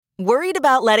Worried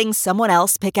about letting someone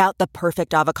else pick out the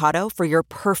perfect avocado for your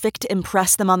perfect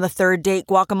impress them on the third date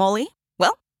guacamole?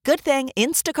 Well, good thing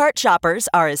Instacart shoppers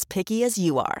are as picky as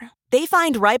you are. They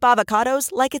find ripe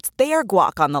avocados like it's their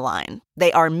guac on the line.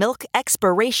 They are milk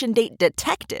expiration date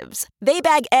detectives. They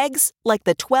bag eggs like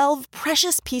the 12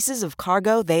 precious pieces of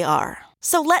cargo they are.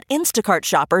 So let Instacart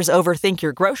shoppers overthink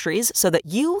your groceries so that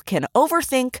you can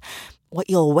overthink what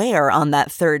you'll wear on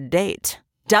that third date.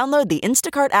 Download the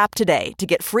Instacart app today to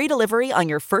get free delivery on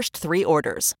your first 3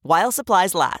 orders, while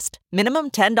supplies last.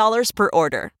 Minimum $10 per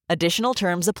order. Additional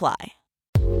terms apply.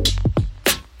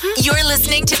 You're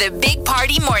listening to the Big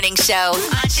Party Morning Show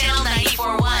on Channel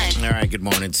 94.1. All right, good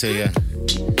morning to you.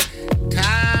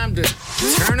 Time to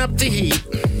turn up the heat.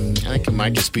 I think it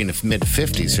might just be in the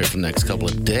mid-50s here for the next couple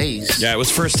of days. Yeah, it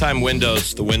was first time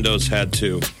windows. The windows had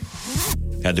to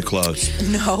close.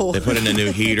 No. They put in a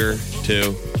new heater,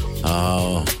 too.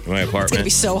 Oh. In my apartment. It's going to be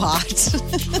so hot.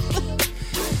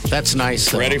 That's nice,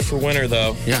 though. Ready for winter,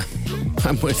 though. Yeah,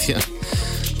 I'm with you.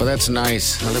 Well, that's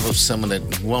nice. I live with someone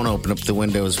that won't open up the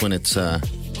windows when it's,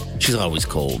 she's always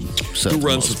cold. So Who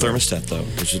runs the thermostat, though?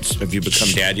 Have you become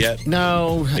dad yet?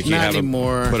 No, Like you not have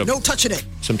anymore. No touching it.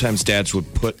 Sometimes dads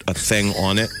would put a thing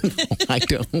on it I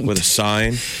don't. with a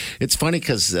sign. It's funny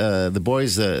because the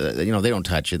boys, they don't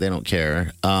touch it. They don't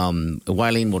care.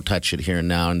 Wileen will touch it here and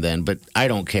now and then, but I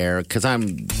don't care because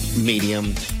I'm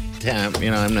medium temp.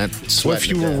 I'm not sweating. Well, if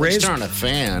you were raised on a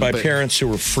fan by parents who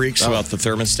were freaks about the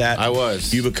thermostat, I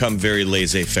was. You become very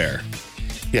laissez-faire.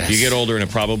 Yes. You get older and it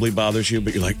probably bothers you,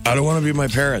 but you're like, I don't want to be my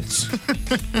parents.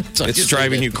 It's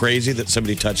driving you crazy that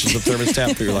somebody touches the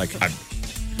thermostat, but you're like,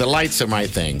 the lights are my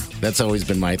thing. That's always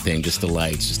been my thing, just the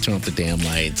lights. Just turn off the damn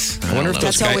lights. I wonder if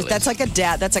those That's like a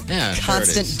dad. That's a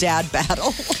constant dad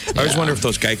battle. I always wonder if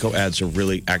those Geico ads are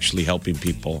really actually helping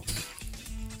people.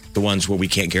 The ones where we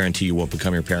can't guarantee you won't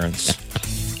become your parents.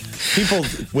 People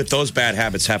with those bad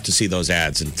habits have to see those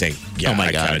ads and think, yeah, oh my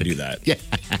I God. kind of do that. Yeah,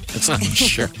 that's I'm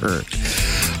sure.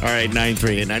 All right,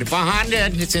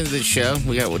 938-9400. It's into the show.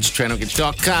 We got what's trending. Get you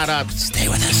all caught up. Stay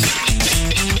with us.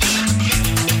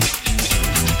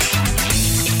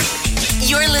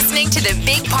 You're listening to the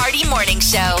Big Party Morning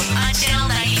Show on Channel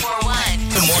 94.1.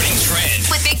 The morning trend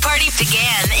With Big Party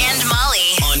began and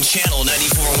Molly on Channel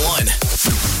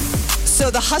 94.1. So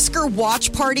the Husker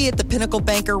watch party at the Pinnacle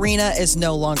Bank Arena is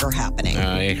no longer happening.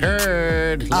 I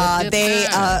heard. They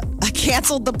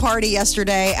canceled the party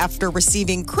yesterday after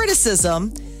receiving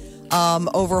criticism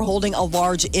over holding a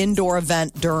large indoor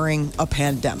event during a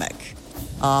pandemic.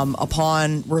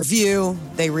 Upon review,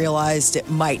 they realized it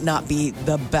might not be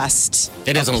the best.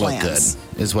 It doesn't of look good, plans.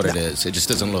 is what it is. It just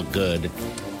doesn't look good.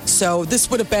 So this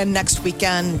would have been next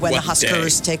weekend when What the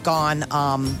Huskers day? take on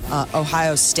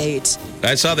Ohio State.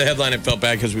 I saw the headline and felt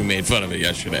bad because we made fun of it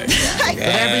yesterday. But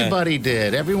everybody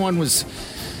did. Everyone was.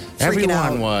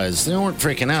 Everyone was. They weren't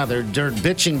freaking out. They're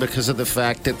bitching because of the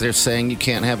fact that they're saying you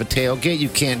can't have a tailgate, you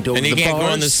can't go to And the you can't bars.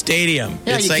 go in the stadium.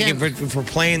 Yeah, It's you like can't. if we're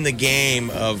playing the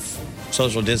game of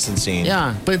social distancing.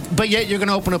 Yeah, but yet you're going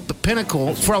to open up the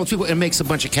Pinnacle for all the people and makes a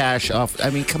bunch of cash off. I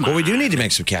mean, come on. Well, we do need to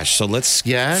make some cash, so let's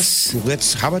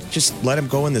how about just let them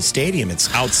go in the stadium?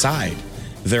 It's outside.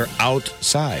 They're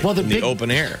outside in the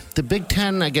open air. The Big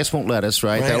Ten, I guess, won't let us,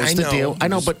 right? Right, That was I the know. deal. I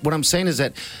know, but what I'm saying is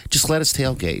that just let us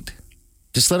tailgate.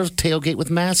 Just let us tailgate with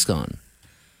masks on.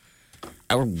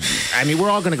 I mean, we're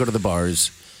all going to go to the bars.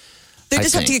 They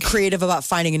just have to get creative about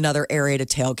finding another area to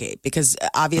tailgate because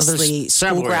obviously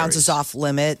school grounds is off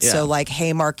limit. Yeah. So like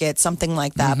Haymarket, something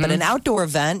like that. But an outdoor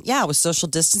event, with social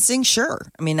distancing, sure.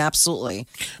 I mean, absolutely.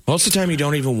 Most of the time, you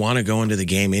don't even want to go into the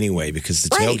game anyway because the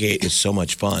tailgate is so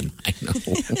much fun. I know.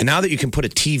 And now that you can put a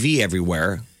TV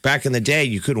everywhere, back in the day,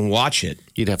 you couldn't watch it.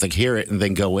 You'd have to hear it and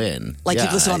then go in. Like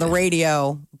you'd listen on the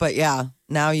radio, but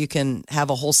now you can have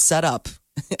a whole setup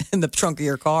in the trunk of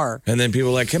your car. And then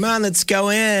people are like, come on, let's go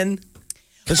in.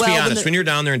 Let's be Well, honest. When you're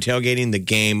down there and tailgating, the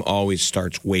game always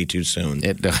starts way too soon.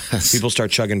 It does. People start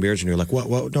chugging beers, and you're like,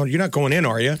 what? No, you're not going in,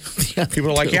 are you?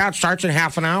 People are like, yeah, it starts in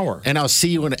half an hour. And I'll see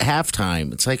you at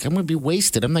halftime. It's like, I'm going to be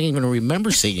wasted. I'm not even going to remember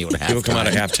seeing you at halftime. People come out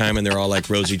at halftime, and they're all like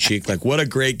rosy cheeked, like, what a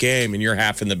great game, and you're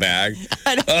half in the bag.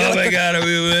 Oh, my God, are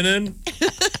we winning?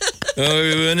 Are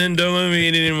we winning? Don't want me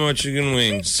eating any more chicken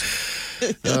wings.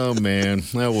 Oh, man.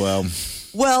 Oh, well.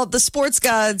 Well, the sports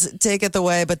gods take it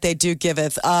away, but they do give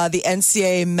it. The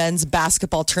NCAA men's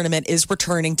basketball tournament is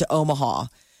returning to Omaha.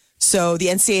 So the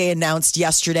NCAA announced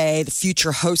yesterday the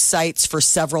future host sites for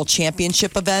several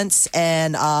championship events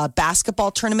and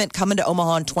basketball tournament coming to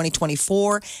Omaha in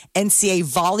 2024. NCAA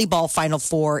volleyball Final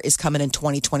Four is coming in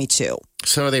 2022.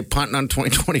 So are they punting on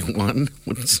 2021?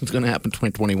 What's going to happen in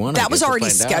 2021? That was already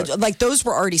scheduled. Like those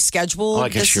were already scheduled. Oh, I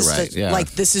guess you're right. Yeah.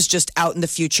 Like this is just out in the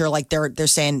future. Like they're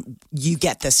saying you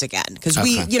get this again because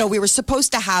we were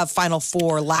supposed to have Final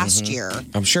Four last year.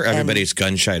 I'm sure everybody's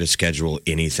gun shy to schedule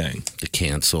anything. To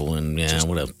cancel and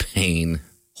what a pain.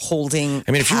 Holding.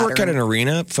 I mean, if you work at an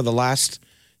arena for the last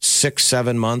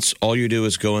 6-7 months, all you do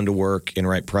is go into work and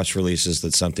write press releases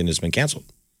that something has been canceled.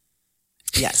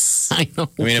 Yes. I know.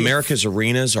 I mean, America's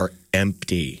arenas are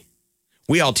empty.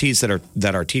 We all tease that our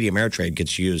TD Ameritrade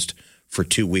gets used for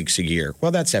 2 weeks a year.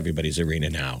 Well, that's everybody's arena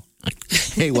now.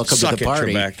 Hey, welcome to the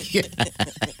party.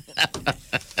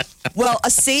 Well, a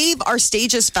Save Our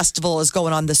Stages festival is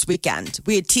going on this weekend.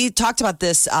 We had talked about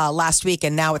this last week,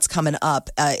 and now it's coming up.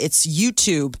 It's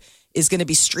YouTube is going to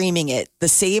be streaming it. The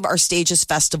Save Our Stages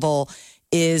festival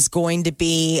is going to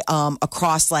be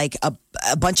across like a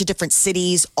bunch of different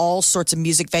cities, all sorts of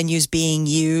music venues being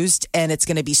used, and it's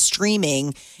going to be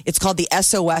streaming. It's called the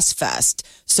SOS Fest.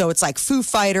 So it's like Foo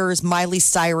Fighters, Miley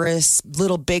Cyrus,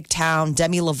 Little Big Town,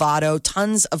 Demi Lovato.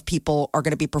 Tons of people are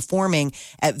going to be performing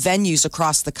at venues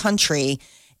across the country.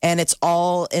 And it's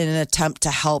all in an attempt to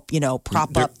help,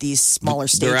 prop up these smaller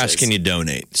stages. They're asking you to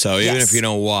donate. So even if you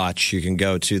don't watch, you can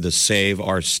go to the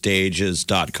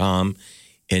saveourstages.com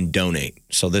and donate.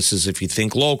 So this is, if you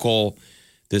think local,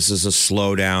 this is a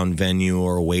slow down venue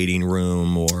or a waiting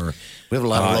room or we have a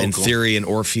lot of in theory an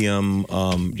Orpheum.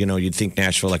 You'd think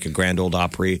Nashville like a Grand Old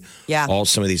Opry. Yeah. All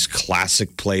some of these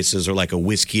classic places or like a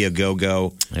Whiskey A Go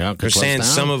Go. Yeah, they're saying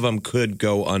some of them could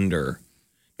go under.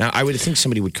 Now I would think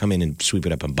somebody would come in and sweep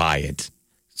it up and buy it.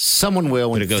 Someone will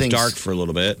when it goes dark for a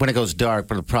little bit. When it goes dark,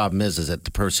 but the problem is that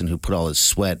the person who put all his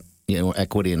sweat,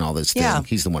 equity and all this thing,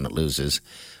 he's the one that loses.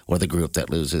 Or the group that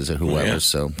loses or whoever. Yeah.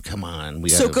 So come on.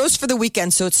 So it goes for the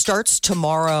weekend. So it starts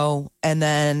tomorrow. And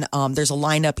then there's a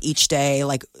lineup each day,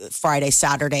 like Friday,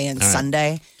 Saturday, and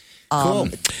Sunday. Cool.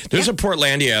 There's a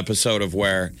Portlandia episode of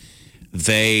where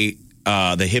the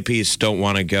hippies don't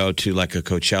want to go to like a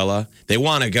Coachella. They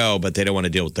want to go, but they don't want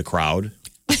to deal with the crowd.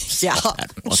 Yeah.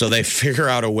 So they figure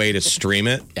out a way to stream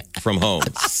it from home.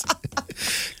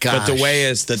 But the way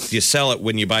is that you sell it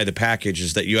when you buy the package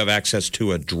is that you have access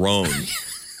to a drone.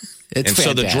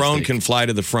 So the drone can fly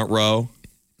to the front row.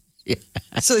 Yeah.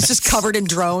 So it's just covered in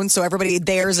drones. So everybody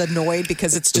there is annoyed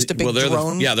because it's just a big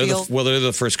drone. They're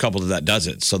the first couple that does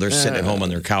it. So they're sitting at home on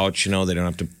their couch. They don't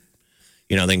have to.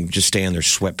 They can just stay in their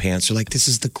sweatpants. They're like, this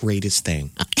is the greatest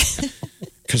thing.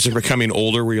 Because they're becoming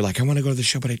older, where you're like, I want to go to the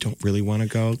show, but I don't really want to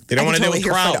go. They don't want to deal with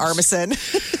crowds. Fred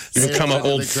Armisen. You become an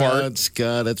old fart.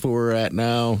 God, that's where we're at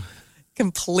now.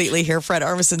 Completely hear Fred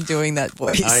Armisen doing that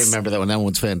voice. I remember that one. That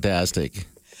one's fantastic.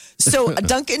 So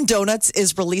Dunkin' Donuts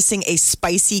is releasing a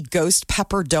spicy ghost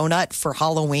pepper donut for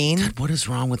Halloween. God, what is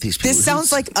wrong with these people? This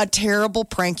sounds like a terrible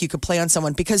prank you could play on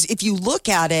someone because if you look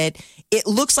at it, it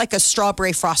looks like a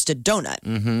strawberry frosted donut.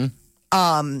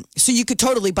 Mm-hmm. So you could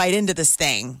totally bite into this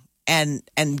thing and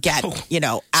get,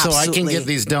 absolutely. So I can get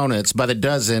these donuts by the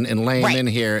dozen and lay them in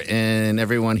here, and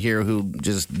everyone here who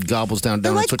just gobbles down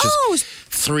donuts, which is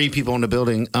 3 people in the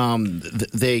building,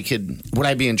 they could. Would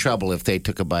I be in trouble if they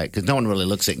took a bite? Because no one really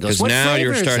looks at it and goes, because now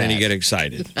you're starting to get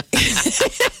excited.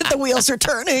 The wheels are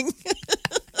turning.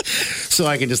 So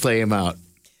I can just lay them out.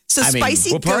 So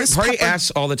spicy ghost Party pepper.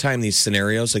 asks all the time these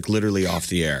scenarios, like literally off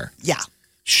the air. Yeah.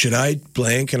 Should I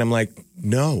blank? And I'm like,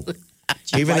 no.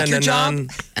 Even like in your a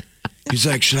he's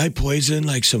like, should I poison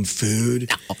like some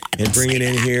food and bring it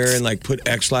in here and like put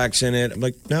X-Lax in it? I'm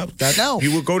like, no.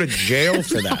 You will go to jail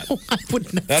for that. No, I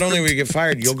would never. Not only will you get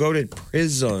fired, you'll go to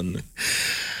prison.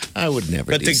 I would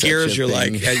never. But do the such gears, a you're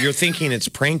thing. like, you're thinking it's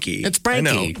pranky. It's pranky.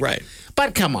 I know, right.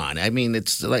 But come on. I mean,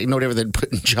 it's like no different than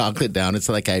putting chocolate down. It's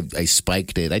like I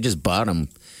spiked it. I just bought them.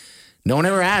 No one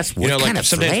ever asked. What kind of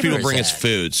sometimes flavor people is bring that? us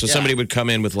food. So somebody would come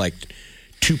in with like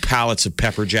 2 pallets of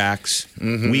pepper jacks.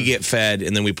 Mm-hmm. We get fed,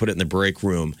 and then we put it in the break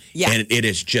room. Yeah. And it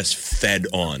is just fed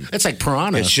on. It's like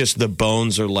piranha. It's just the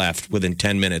bones are left within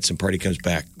 10 minutes, and Party comes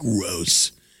back.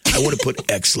 Gross. I want to put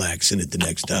X-Lax in it the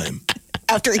next time.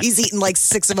 After he's eaten like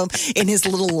 6 of them in his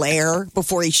little lair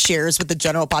before he shares with the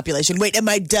general population. Wait, am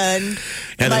I done?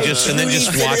 And then Am I just truly watch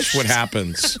finished? what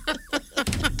happens.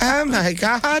 Oh my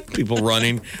God. People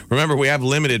running. Remember, we have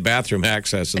limited bathroom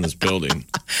access in this building.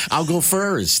 I'll go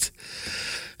first.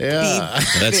 Yeah.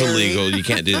 That's illegal. You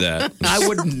can't do that. I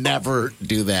would never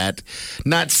do that.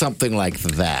 Not something like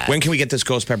that. When can we get this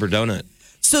ghost pepper donut?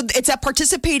 So it's at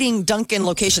participating Dunkin'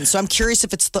 locations. So I'm curious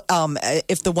if it's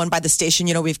the one by the station.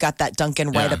 We've got that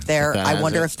Dunkin' right up there. I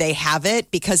wonder if they have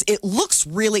it because it looks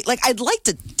really like I'd like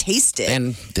to taste it.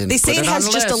 And then they say put it it on has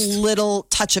the just list. a little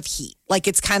touch of heat. Like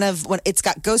it's kind of when it's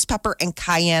got ghost pepper and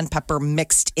cayenne pepper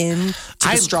mixed in to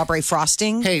the strawberry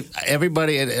frosting. Hey,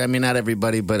 everybody, I mean, not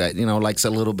everybody, but, likes a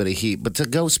little bit of heat. But the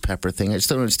ghost pepper thing, I just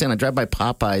don't understand. I drive by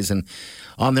Popeyes and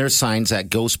on their signs that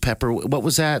ghost pepper, what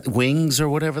was that? Wings or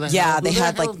whatever that Yeah, they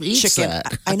had like chicken.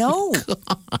 That? I know.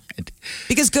 God.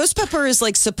 Because ghost pepper is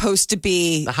like supposed to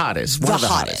be The hottest. the One of the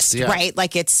hottest, yeah. right?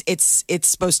 Like it's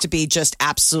supposed to be just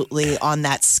absolutely on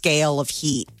that scale of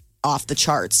heat off the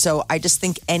charts. So I just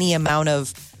think any amount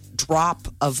of drop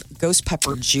of ghost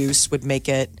pepper juice would make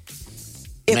it.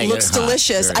 It Make looks it hot,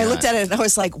 delicious. very I looked hot. at it and I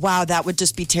was like, wow, that would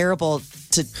just be terrible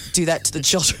to do that to the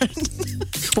children.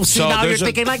 Well, see, So now you're there's a-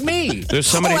 thinking like me. There's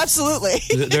somebody. Oh, absolutely.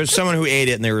 There's someone who ate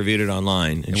it and they reviewed it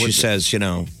online, and she says,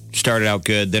 started out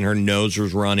good, then her nose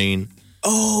was running.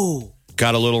 Oh.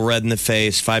 Got a little red in the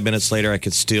face. 5 minutes later, I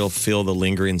could still feel the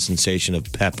lingering sensation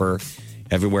of pepper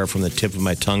everywhere from the tip of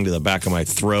my tongue to the back of my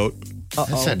throat.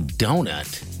 That's a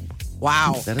donut.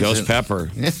 Wow. That Ghost isn't- pepper.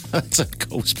 That's a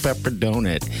ghost pepper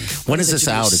donut. When is this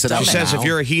out? Is it out She says now? if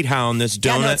you're a heat hound, this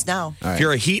Yeah, donut. no, it's now. If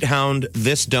you're a heat hound,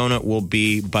 this donut will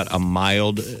be but a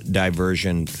mild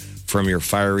diversion from your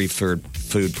fiery food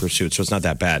pursuit. So it's not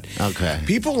that bad. Okay.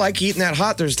 People like eating that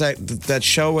hot. There's that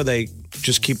show where they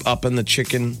just keep upping the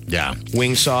chicken Yeah.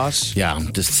 wing sauce. Yeah,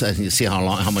 just you see how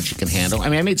much you can handle. I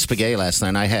mean, I made spaghetti last night.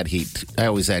 And I had heat. I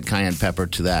always add cayenne pepper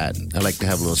to that. I like to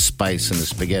have a little spice in the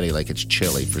spaghetti, like it's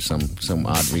chili for some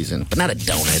odd reason. But not a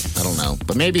donut. I don't know.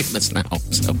 But maybe it's now.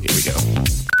 So here we go.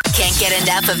 Can't get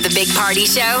enough of the Big Party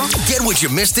Show Get what you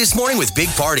missed this morning with Big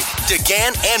Party,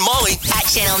 DeGan and Molly. at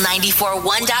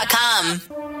channel941.com.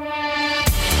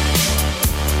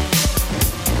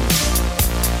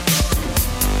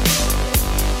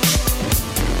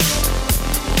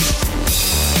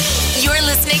 You're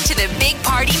listening to the Big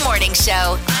Party Morning Show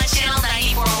on channel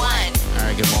 941. All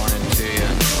right, good morning to you.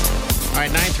 All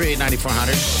right,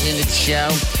 938-9400 in the show.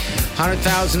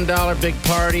 $100,000 big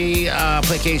party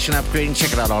application upgrading.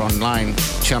 Check it out all online,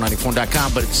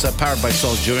 channel94.com. But it's powered by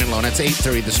Sol's Jewelry and Loan. That's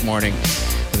 8:30 this morning.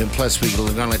 And then plus we're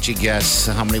going to let you guess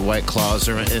how many White Claws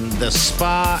are in the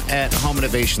spa at Home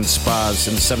Innovation Spas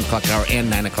in the 7 o'clock hour and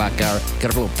 9 o'clock hour.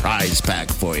 Got a little prize pack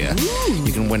for you.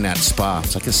 You can win that spa.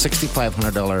 It's like a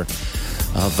 $6,500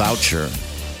 voucher.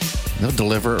 They'll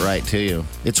deliver it right to you.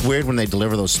 It's weird when they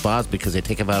deliver those spas because they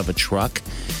take them out of a truck.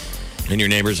 And your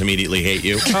neighbors immediately hate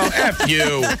you. Oh, F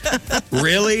you.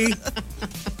 Really?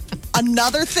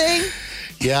 Another thing?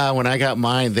 Yeah, when I got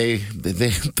mine, they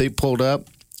pulled up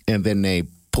and then they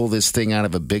pulled this thing out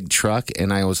of a big truck,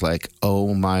 and I was like,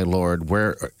 "Oh my Lord,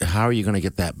 how are you going to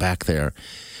get that back there?"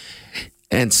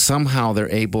 And somehow they're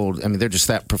able. I mean, they're just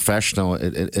that professional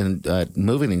in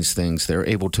moving these things. They're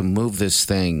able to move this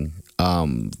thing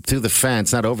through the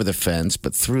fence, not over the fence,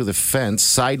 but through the fence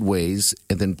sideways,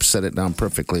 and then set it down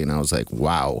perfectly. And I was like,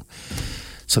 "Wow!"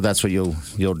 So that's what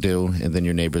you'll do, and then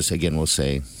your neighbors again will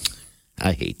say,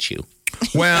 "I hate you."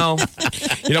 Well,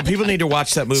 people need to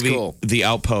watch that movie, cool. The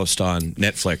Outpost, on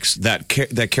Netflix. That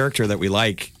character that we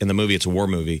like in the movie, it's a war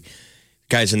movie.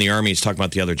 Guy's in the army. He's talking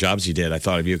about the other jobs he did. I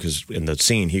thought of you because in the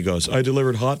scene, he goes, "I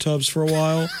delivered hot tubs for a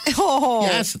while." Oh.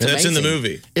 Yes, it's That's in the amazing.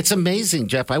 movie. It's amazing,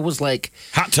 Jeff. I was like,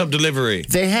 Hot tub delivery.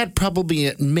 they had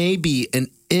probably maybe an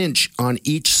inch on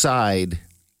each side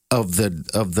of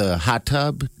the hot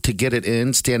tub to get it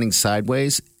in, standing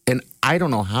sideways. And I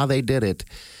don't know how they did it.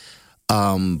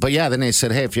 But yeah, then they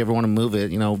said, "Hey, if you ever want to move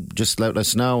it, just let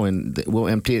us know, and we'll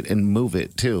empty it and move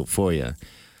it too for you."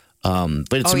 But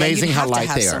it's Oh, yeah, amazing you'd how have to light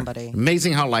have they are. somebody.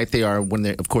 Amazing how light they are when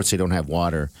of course, they don't have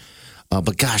water.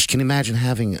 But gosh, can you imagine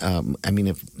having?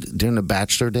 If during the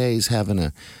bachelor days having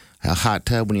a hot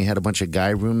tub when you had a bunch of guy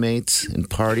roommates and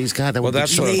parties. God, that Well, would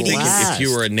that's be what I'm thinking. blast. If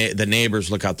you were the neighbors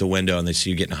look out the window and they see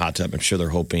you getting a hot tub, I'm sure they're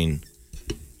hoping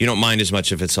you don't mind as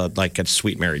much if it's like a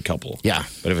sweet married couple. Yeah.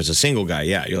 But if it's a single guy,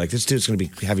 yeah, you're like, this dude's going to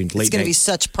be having late It's going to be night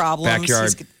such problems.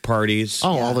 backyard He's- parties.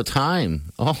 Oh, all the time.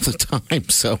 All the time.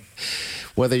 So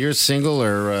whether you're single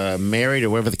or married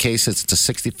or whatever the case is, it's a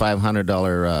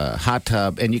 $6,500 hot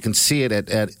tub. And you can see it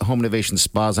at Home Innovation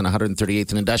Spas on 138th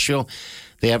and Industrial.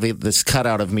 They have this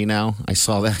cutout of me now. I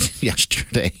saw that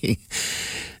yesterday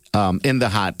in the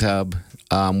hot tub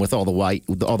with all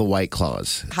the white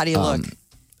claws. How do you look?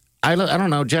 I don't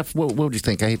know, Jeff. What would you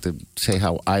think? I hate to say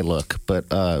how I look, but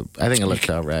I think I looked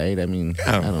all right. I mean,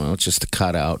 I don't know. It's just a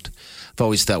cutout. I've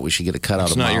always thought we should get a cutout.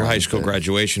 It's of not your Molly, high school but-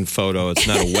 graduation photo. It's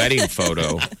not a wedding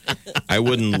photo. I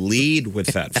wouldn't lead with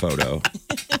that photo.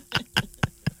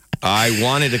 I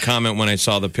wanted to comment when I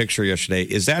saw the picture yesterday.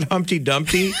 Is that Humpty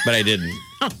Dumpty? But I didn't.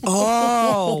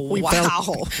 Oh,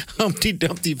 wow. Humpty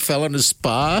Dumpty fell in a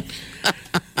spa.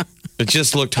 It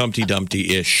just looked Humpty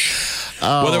Dumpty-ish.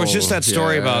 Well, there was just that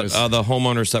story about the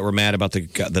homeowners that were mad about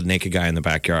the naked guy in the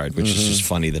backyard, which is just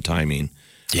funny, the timing.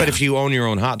 Yeah. But if you own your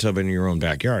own hot tub in your own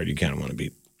backyard, you kind of want to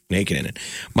be naked in it.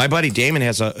 My buddy Damon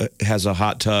has a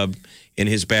hot tub in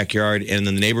his backyard, and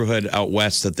in the neighborhood out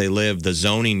west that they live, the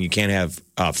zoning, you can't have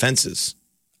fences.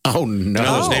 Oh, no. You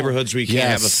know those neighborhoods where you can't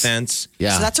have a fence?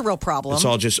 Yeah. So that's a real problem. It's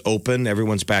all just open.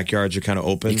 Everyone's backyards are kind of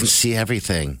open. You can see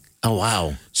everything. Oh,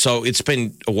 wow. So it's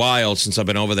been a while since I've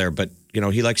been over there, but,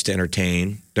 he likes to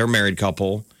entertain. They're a married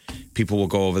couple. People will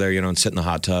go over there, and sit in the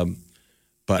hot tub.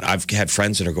 But I've had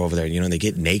friends that go over there, and they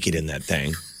get naked in that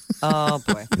thing. Oh,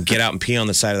 boy. And get out and pee on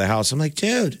the side of the house. I'm like,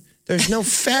 dude, there's no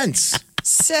fence.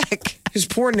 Sick. His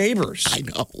poor neighbors. I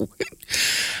know.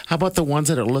 How about the ones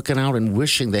that are looking out and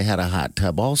wishing they had a hot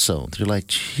tub also? They're like,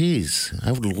 geez,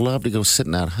 I would love to go sit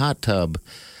in that hot tub.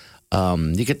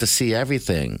 You get to see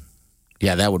everything.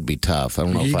 Yeah, that would be tough. I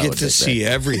don't know if I would. You get to see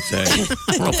everything.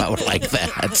 I don't know if I would like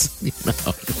that.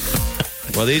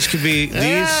 Well, these could be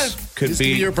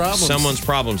your problems. Someone's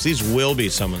problems. These will be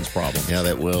someone's problem. Yeah,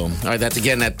 that will. All right, that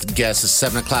guess is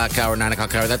 7 o'clock hour, 9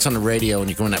 o'clock hour. That's on the radio, and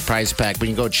you can win that prize pack. But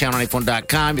you can go to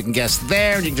channel94.com. You can guess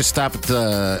there, and you can just stop at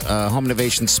the Home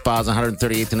Innovation Spas on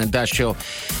 138th and Industrial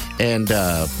and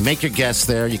make your guess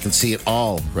there. You can see it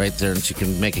all right there, and so you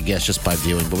can make a guess just by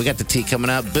viewing. But we got the tea coming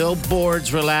up.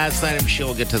 Billboards were last night. I'm sure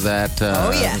we'll get to that.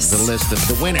 Yes. The list of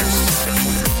the winners.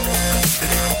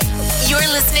 You're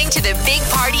listening to the Big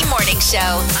Party Morning Show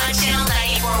on Channel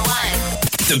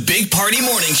 94.1. The Big Party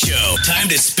Morning Show. Time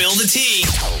to spill the tea.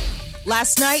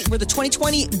 Last night were the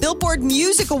 2020 Billboard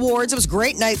Music Awards. It was a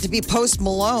great night to be Post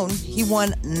Malone. He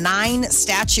won 9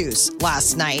 statues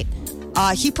last night.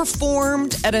 He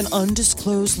performed at an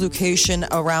undisclosed location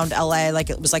around LA, like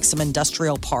it was like some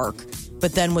industrial park,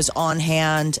 but then was on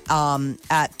hand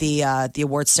at the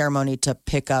awards ceremony to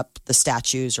pick up the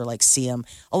statues or like see them.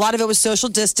 A lot of it was social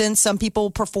distance. Some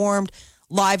people performed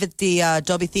live at the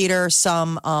Dolby Theater.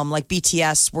 Some like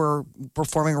BTS were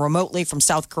performing remotely from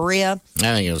South Korea.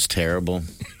 I think it was terrible.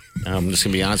 I'm just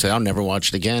going to be honest. I'll never watch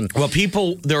it again. Well,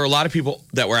 there were a lot of people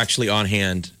that were actually on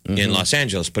hand in Los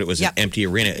Angeles, but it was an empty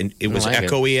arena, and it was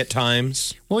echoey at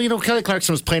times. Well, Kelly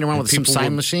Clarkson was playing around with some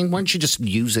sign machine. Why don't you just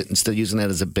use it instead of using that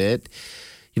as a bit?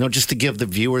 Just to give the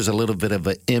viewers a little bit of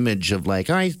an image of like,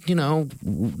 all right,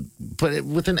 but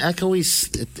with an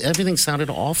echoey, everything sounded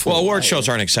awful. Well, award shows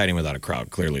aren't exciting without a crowd,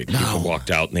 clearly. No. People walked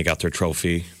out and they got their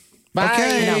trophy. Bye.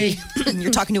 Okay.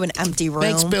 You're talking to an empty room.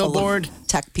 Thanks, Billboard. Full of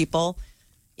tech people.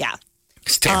 Yeah.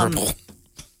 It's terrible.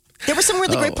 There were some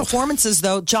really great performances,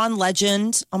 though. John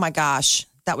Legend, oh my gosh.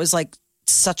 That was like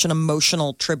such an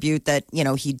emotional tribute that,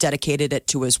 he dedicated it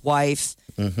to his wife.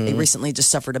 Mm-hmm. They recently just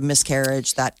suffered a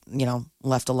miscarriage that,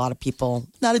 left a lot of people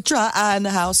not a dry eye in the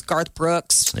house. Garth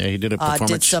Brooks. Yeah, he did a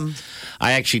performance.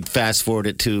 I actually fast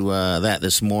forwarded to that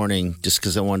this morning just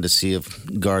because I wanted to see if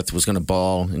Garth was going to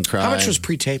bawl and cry. How much was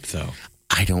pre-taped, though?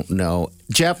 I don't know.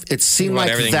 Jeff, it seemed like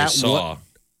that.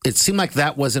 It seemed like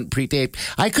that wasn't pre-taped.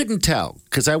 I couldn't tell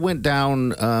because I went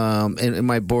down in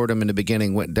my boredom in the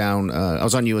beginning. I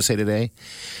was on USA Today,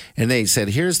 and they said,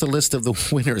 "Here's the list of the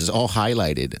winners, all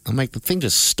highlighted." I'm like, the thing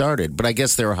just started, but I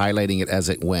guess they were highlighting it as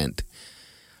it went.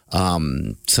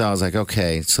 So I was like,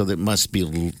 okay, so that must be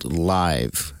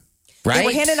live, right? They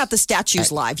were handing out the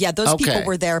statues live. Yeah, those people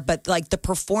were there, but like the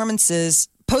performances,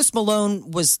 Post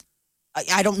Malone was.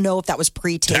 I don't know if that was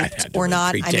pre-taped or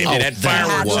not. I mean, it had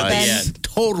fireworks at the end.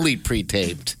 Totally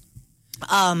pre-taped.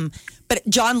 But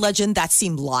John Legend, that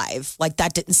seemed live. Like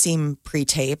that didn't seem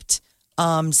pre-taped.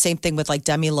 Same thing with like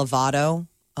Demi Lovato.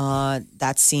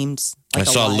 That seemed like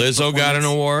I saw Lizzo got an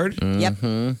award. Mm-hmm.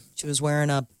 Yep. She was wearing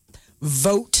a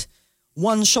Vote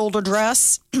one shoulder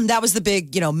dress. That was the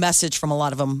big, message from a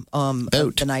lot of them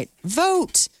the night.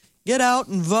 Vote. Get out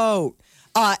and vote.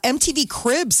 MTV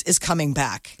Cribs is coming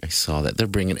back. I saw that. They're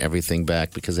bringing everything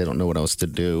back because they don't know what else to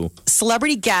do.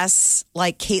 Celebrity guests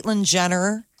like Caitlyn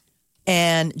Jenner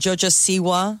and Jojo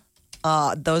Siwa.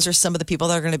 Those are some of the people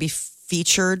that are going to be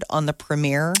featured on the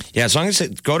premiere. Yeah, as long as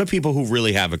go to people who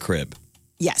really have a crib.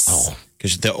 Yes.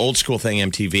 Because the old school thing,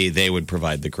 MTV, they would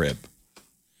provide the crib.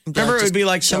 Remember, it would be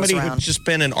like somebody who'd just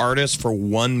been an artist for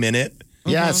 1 minute.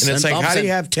 Yes. And it's like, how do you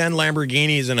have 10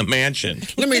 Lamborghinis in a mansion?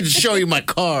 Let me just show you my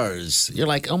cars. You're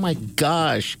like, oh my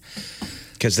gosh.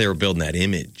 Because they were building that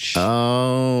image.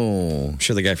 Oh. I'm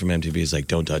sure the guy from MTV is like,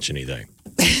 don't touch anything.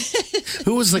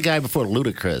 Who was the guy before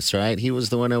Ludacris, right? He was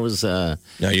the one that was... No,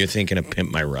 you're thinking of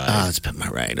Pimp My Ride. Oh, it's Pimp My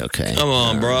Ride. Okay. Come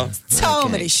on, bro. So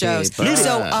many shows.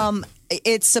 So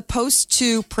it's supposed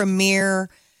to premiere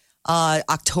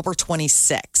October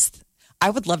 26th. I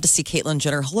would love to see Caitlyn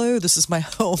Jenner. Hello, this is my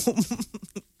home.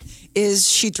 is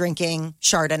she drinking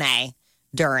Chardonnay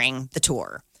during the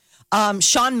tour?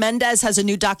 Shawn Mendes has a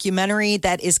new documentary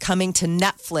that is coming to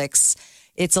Netflix.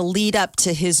 It's a lead up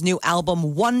to his new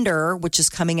album, Wonder, which is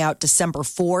coming out December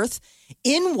 4th.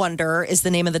 In Wonder is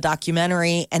the name of the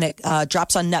documentary, and it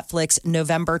drops on Netflix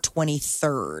November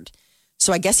 23rd.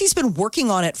 So I guess he's been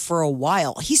working on it for a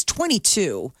while. He's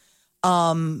 22.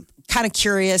 Kind of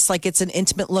curious, like it's an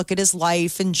intimate look at his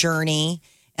life and journey.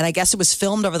 And I guess it was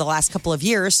filmed over the last couple of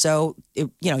years. So,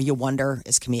 you wonder,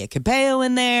 is Camila Cabello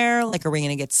in there? Like, are we going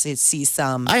to get to see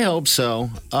some? I hope so.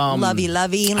 Lovey,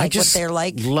 like what they're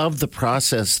like. Love the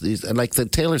process. Like the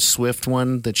Taylor Swift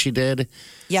one that she did.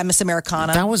 Yeah, Miss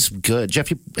Americana. That was good. Jeff,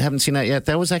 you haven't seen that yet?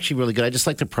 That was actually really good. I just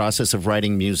like the process of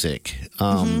writing music.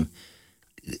 I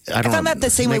found that the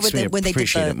same way when they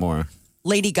did it more.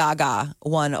 Lady Gaga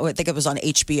one, I think it was on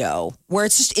HBO, where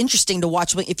it's just interesting to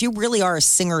watch. If you really are a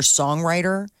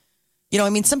singer-songwriter,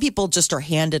 some people just are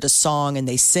handed a song and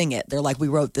they sing it. They're like, we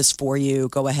wrote this for you,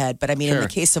 go ahead. But in the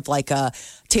case of like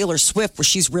Taylor Swift, where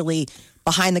she's really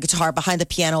behind the guitar, behind the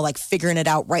piano, like figuring it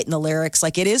out, writing the lyrics,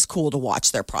 like it is cool to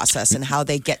watch their process and how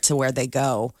they get to where they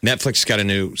go. Netflix got a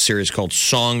new series called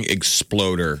Song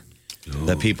Exploder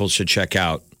that people should check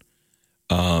out.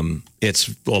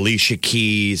 It's Alicia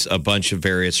Keys, a bunch of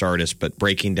various artists, but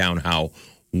breaking down how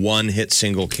one hit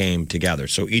single came together.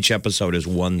 So each episode is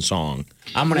one song.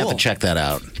 I'm going to have to check that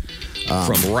out.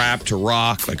 From rap to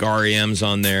rock, like R.E.M's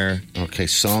on there. Okay,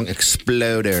 Song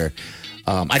Exploder.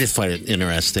 I just find it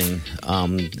interesting.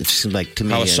 It seems like to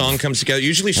me how a song comes together. It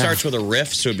usually starts with a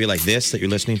riff, so it'd be like this that you're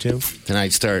listening to. Then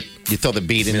you throw the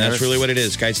beat in there. That's really what it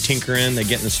is. Guys tinkering, they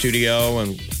get in the studio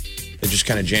and they just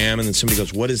kind of jam, and then somebody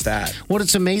goes, what is that? Well,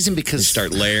 it's amazing because... You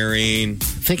start layering,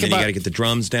 then you got to get the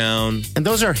drums down. And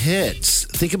those are hits.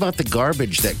 Think about the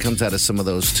garbage that comes out of some of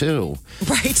those, too.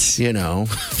 Right. The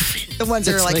ones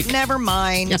that are like, never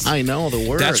mind. Yeah, I know, the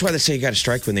word. That's why they say you got to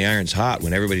strike when the iron's hot,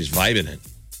 when everybody's vibing it.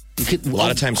 A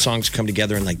lot of times songs come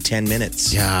together in like 10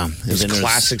 minutes. Yeah. There's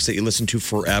classics that you listen to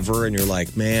forever, and you're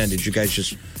like, man, did you guys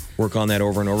just... work on that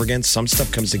over and over again? Some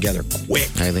stuff comes together quick.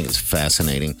 I think it's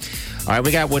fascinating. All right, we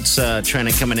got what's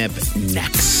trending coming up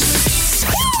next.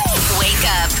 Wake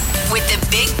up with the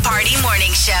Big Party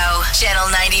Morning Show,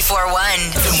 Channel 94.1.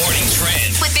 The morning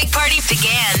trend With Big Party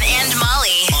began and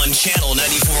Molly on Channel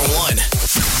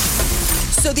 94.1.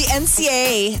 So the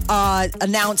NCAA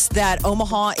announced that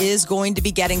Omaha is going to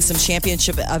be getting some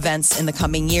championship events in the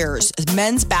coming years.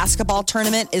 Men's basketball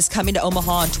tournament is coming to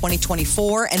Omaha in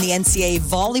 2024, and the NCAA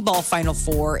volleyball Final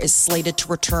Four is slated to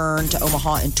return to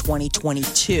Omaha in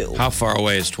 2022. How far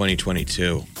away is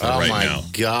 2022 Oh, right my now?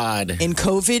 God. In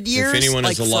COVID years? If anyone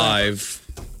is alive,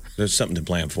 there's something to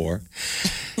plan for.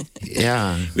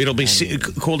 Yeah. It'll be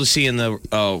cool to see in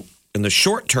the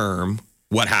short term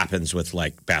what happens with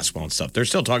like basketball and stuff. They're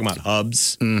still talking about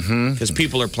hubs because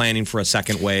people are planning for a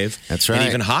second wave. That's right. And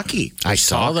even hockey. I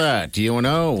saw that.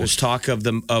 UNO. There's talk of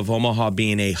Omaha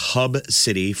being a hub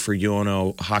city for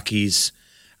UNO hockey's.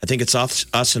 I think it's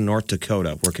us in North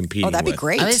Dakota we're competing with. Oh, that'd be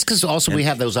great. I think it's because also we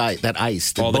have that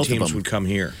ice. All the both teams of them would come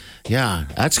here. Yeah,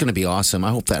 that's going to be awesome. I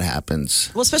hope that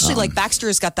happens. Well, especially like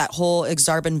Baxter's got that whole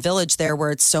Exarban Village there where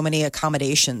it's so many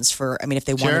accommodations for, if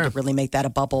they wanted to really make that a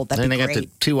bubble, that'd be great. Then they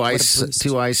got the two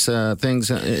ice things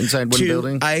inside one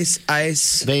building.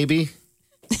 Ice. Baby.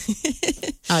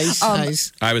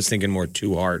 Ice. I was thinking more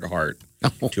two heart.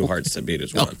 Two hearts to beat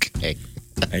as one. Okay.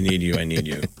 I need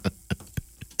you.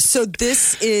 So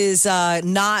this is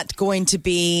not going to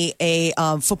be a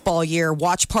football year.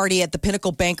 Watch party at the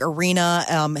Pinnacle Bank Arena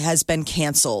has been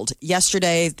canceled.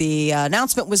 Yesterday, the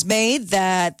announcement was made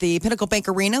that the Pinnacle Bank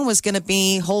Arena was going to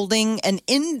be holding an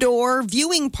indoor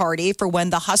viewing party for when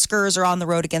the Huskers are on the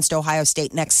road against Ohio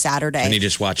State next Saturday. And you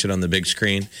just watch it on the big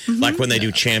screen. Like when they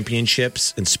do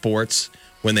championships in sports,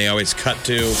 when they always cut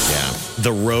to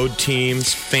the road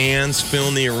teams, fans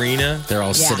filling the arena. They're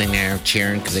all sitting there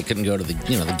cheering because they couldn't go to the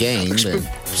game.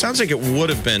 Sounds like it would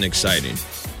have been exciting.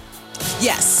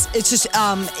 Yes, it's just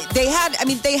they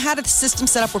had a system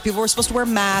set up where people were supposed to wear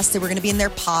masks. They were going to be in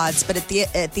their pods, but at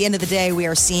the end of the day, we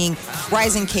are seeing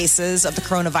rising cases of the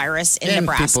coronavirus in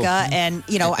Nebraska. And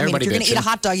if you're going to eat a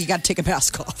hot dog, you got to take a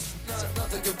mask off.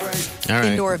 All right.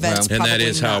 Indoor events, and that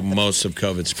is how most of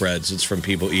COVID spreads. It's from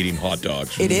people eating hot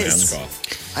dogs. It is.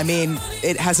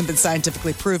 It hasn't been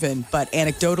scientifically proven, but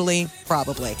anecdotally,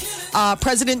 probably.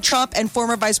 President Trump and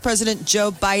former Vice President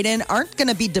Joe Biden aren't going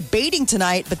to be debating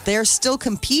tonight, but they're still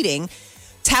competing.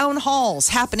 Town halls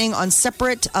happening on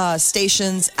separate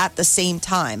stations at the same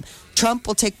time. Trump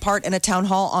will take part in a town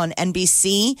hall on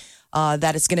NBC.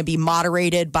 that it's going to be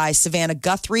moderated by Savannah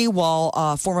Guthrie,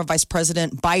 while former Vice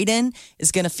President Biden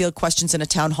is going to field questions in a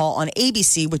town hall on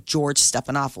ABC with George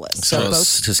Stephanopoulos. So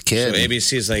both his kid. So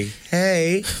ABC is like,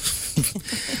 hey,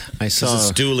 I saw this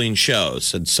is dueling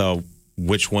shows, and so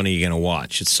which one are you going to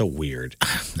watch? It's so weird.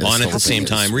 On at the same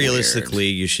time, realistically,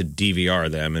 you should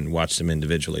DVR them and watch them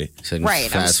individually.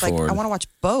 Right. I was forward. I want to watch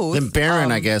both. Then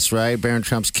Barron, I guess, right? Barron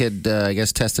Trump's kid, I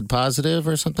guess, tested positive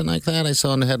or something like that. I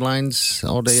saw in the headlines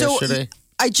all day yesterday.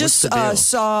 I just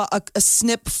saw a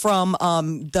snip from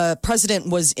the president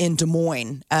was in Des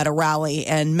Moines at a rally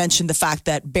and mentioned the fact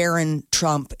that Barron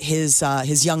Trump, his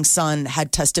young son,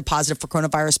 had tested positive for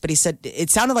coronavirus, but he said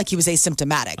it sounded like he was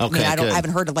asymptomatic. Okay, I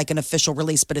haven't heard of like an official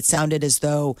release, but it sounded as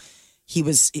though he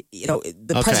was.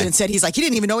 The president said he's like he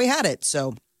didn't even know he had it.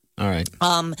 So all right.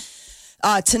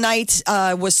 Tonight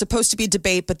was supposed to be a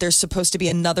debate, but there's supposed to be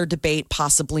another debate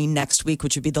possibly next week,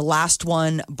 which would be the last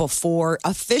one before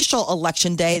official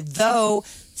election day, though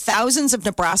thousands of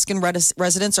Nebraskan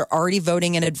residents are already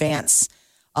voting in advance.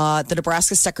 The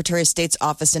Nebraska Secretary of State's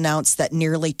office announced that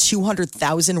nearly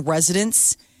 200,000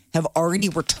 residents have already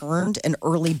returned an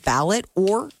early ballot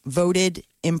or voted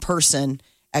in person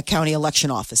at county election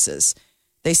offices.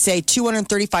 They say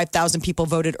 235,000 people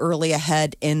voted early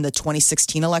ahead in the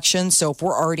 2016 election. So if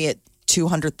we're already at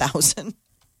 200,000,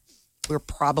 we're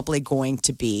probably going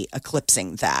to be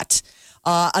eclipsing that.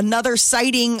 Another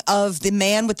sighting of the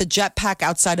man with the jetpack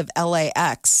outside of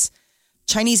LAX.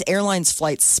 Chinese Airlines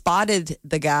flight spotted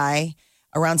the guy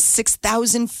around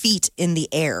 6,000 feet in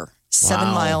the air. 7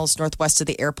 miles northwest of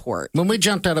the airport. When we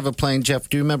jumped out of a plane, Jeff,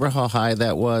 do you remember how high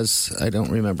that was? I don't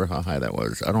remember how high that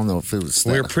was. I don't know if it was.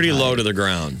 We were pretty low to the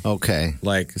ground. Okay,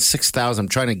 like 6,000. I'm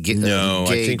trying to get. No,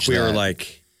 I think we were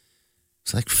like.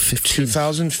 It's like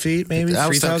 2,000 feet, maybe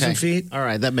 3,000 feet. All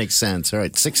right, that makes sense. All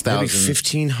right, 6,000, maybe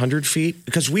 1,500 feet,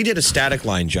 because we did a static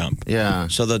line jump. Yeah.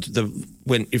 So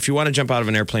if you want to jump out of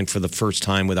an airplane for the first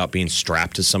time without being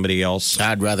strapped to somebody else,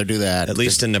 I'd rather do that. At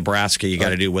least in Nebraska, you got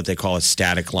to do what they call a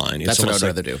static line. That's what I'd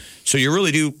rather do. So you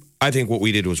really do. I think what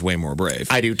we did was way more brave.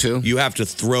 I do too. You have to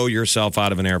throw yourself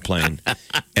out of an airplane,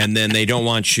 and then they don't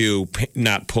want you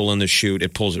not pulling the chute;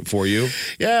 it pulls it for you.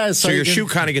 Yeah. So your chute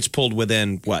kind of gets pulled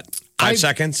within what? 5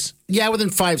 seconds? Yeah, within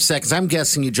 5 seconds. I'm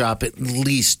guessing you drop at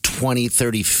least 20,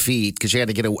 30 feet because you had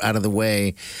to get out of the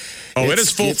way. Oh, it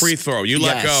is full free throw. You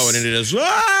let go, and it is,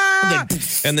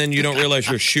 and then you don't realize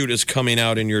your chute is coming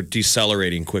out and you're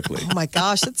decelerating quickly. Oh, my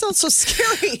gosh. That sounds so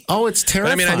scary. Oh, it's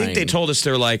terrifying. But I think they told us,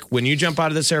 they're like, when you jump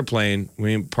out of this airplane,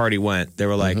 when Party went, they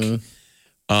were like,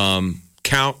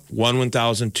 count 1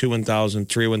 1,000, 2 1,000,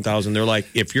 3 1,000. They're like,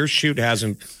 if your chute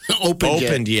hasn't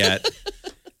opened yet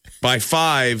by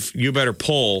 5, you better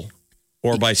pull,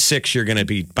 or by 6, you're going to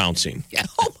be bouncing. Yeah.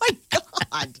 Oh, my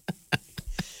God.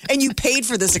 And you paid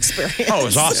for this experience. Oh, it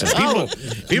was awesome.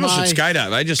 People should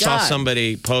skydive. I just saw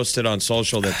somebody posted on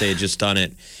social that they had just done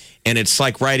it, and it's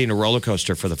like riding a roller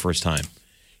coaster for the first time.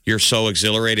 You're so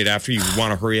exhilarated after, you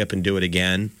want to hurry up and do it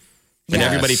again. And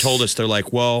everybody told us, they're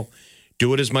like, well,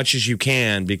 do it as much as you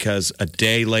can, because a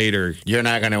day later, you're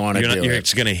not going to want to do it.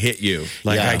 It's going to hit you.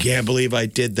 Like, I can't believe I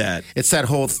did that. It's that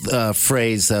whole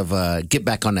phrase of get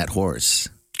back on that horse.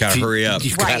 Got to hurry up.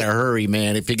 You got to hurry,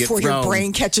 man. If you get before thrown. Your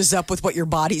brain catches up with what your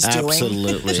body's doing.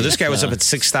 Absolutely. So this guy was up at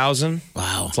 6,000.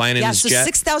 Wow. Flying in his jet.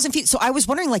 6,000 feet. So I was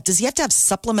wondering, does he have to have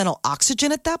supplemental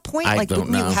oxygen at that point? I don't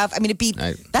know.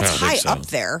 That's high up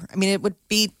there. I mean, it would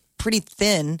be pretty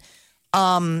thin.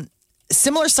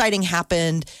 Similar sighting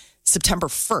happened September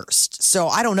 1st. So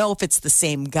I don't know if it's the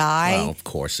same guy. Well, of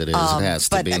course it is. It has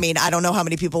to be. But I mean, I don't know how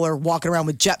many people are walking around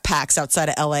with jetpacks outside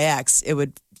of LAX. It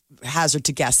would hazard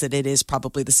to guess that it is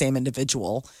probably the same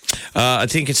individual. I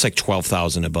think it's like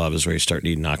 12,000 above is where you start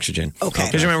needing oxygen. Okay.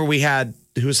 Because remember,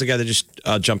 who was the guy that just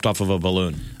jumped off of a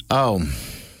balloon? Oh,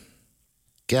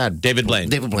 God. David Blaine.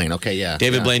 David Blaine. Okay, yeah.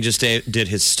 David Blaine just did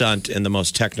his stunt, and the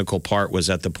most technical part was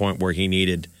at the point where he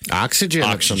needed oxygen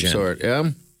of some sort.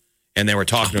 Yeah. And they were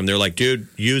talking to him. They're like, dude,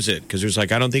 use it. Because there's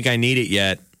like, I don't think I need it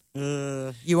yet.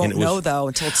 You won't know, though,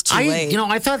 until it's too late.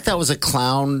 I thought that was a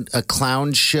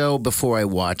clown show before I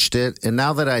watched it. And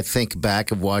now that I think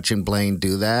back of watching Blaine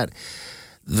do that,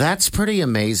 that's pretty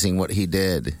amazing what he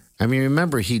did. I mean,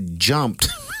 remember, he jumped.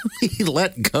 He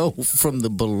let go from the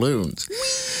balloons.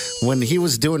 When he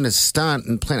was doing the stunt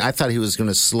and playing, I thought he was going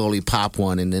to slowly pop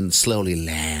one and then slowly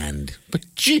land.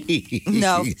 But geez.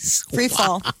 No, free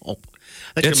fall.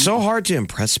 It's so hard to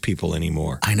impress people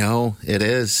anymore. I know. It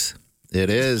is. It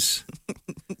is.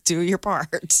 Do your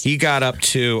part. He got up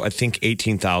to, I think,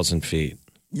 18,000 feet.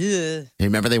 Yeah.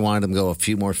 Remember they wanted him to go a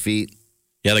few more feet?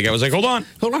 Yeah, the guy was like, hold on.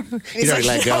 Hold on. He's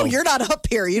like, no, you're not up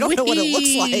here. You don't know what it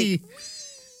looks like.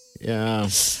 Yeah.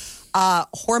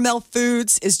 Hormel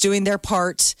Foods is doing their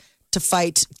part to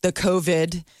fight the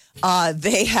COVID.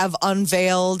 They have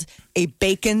unveiled a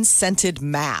bacon-scented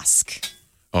mask.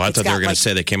 Oh, I thought they were going to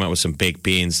say they came out with some baked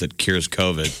beans that cures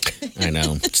COVID. I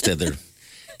know. Instead, they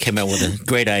came out with a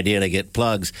great idea to get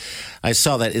plugs. I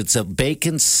saw that it's a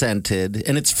bacon-scented,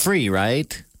 and it's free,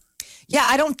 right? Yeah,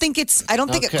 I don't think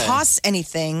it costs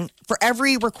anything. For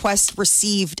every request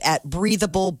received at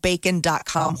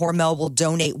breathablebacon.com, Hormel will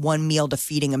donate one meal to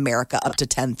Feeding America up to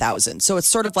 10,000. So it's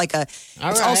sort of like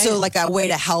also like a way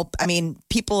to help. I mean,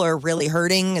 people are really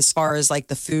hurting as far as like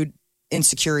the food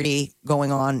insecurity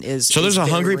going on is. So there's a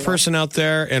hungry real. person out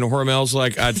there, and Hormel's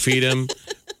like, I'd feed him.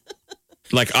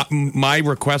 Like, my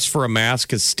request for a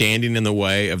mask is standing in the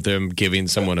way of them giving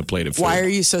someone a plate of food. Why are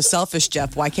you so selfish,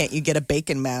 Jeff? Why can't you get a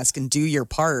bacon mask and do your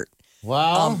part?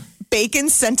 Wow. Bacon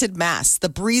scented mask. The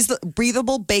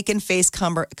breathable bacon face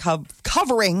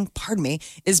covering,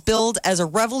 is billed as a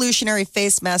revolutionary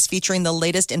face mask featuring the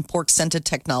latest in pork scented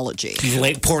technology.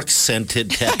 Pork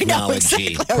scented technology.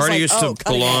 Exactly. Party used to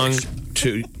belong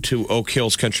to Oak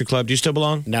Hills Country Club. Do you still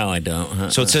belong? No, I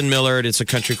don't. So it's in Millard. It's a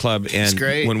country club, and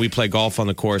great. when we play golf on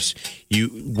the course,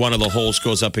 one of the holes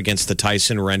goes up against the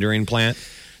Tyson rendering plant.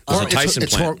 There's a Tyson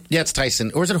plant. It's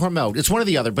Tyson. Or is it Hormel? It's one or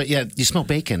the other, but yeah, you smell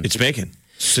bacon. It's bacon.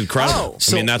 It's incredible.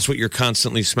 I mean, that's what you're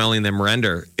constantly smelling them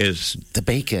render is the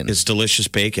bacon. It's delicious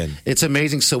bacon. It's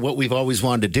amazing. So what we've always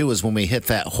wanted to do is when we hit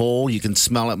that hole, you can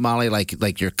smell it, Molly,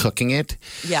 like you're cooking it.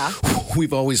 Yeah.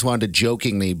 We've always wanted to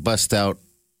jokingly bust out,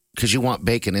 because you want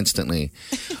bacon instantly,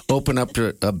 open up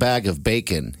a bag of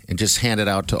bacon and just hand it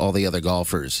out to all the other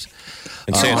golfers.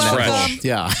 And say it's fresh.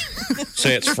 Yeah.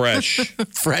 Say it's fresh.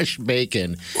 Fresh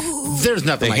bacon. There's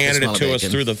nothing like the handed smell it to of us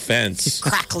bacon. through the fence.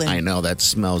 Crackling. I know, that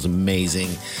smells amazing.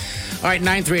 All right,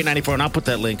 93894, and I'll put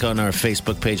that link on our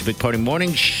Facebook page, Big Party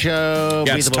Morning Show.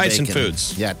 Yeah, it's Breathable Tyson bacon.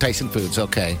 Foods. Yeah, Tyson Foods,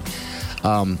 okay.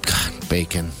 God,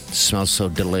 bacon smells so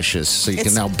delicious. So you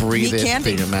can now breathe it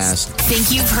through your mask.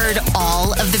 Think you've heard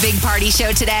all of the Big Party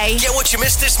Show today? Get what you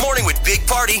missed this morning with Big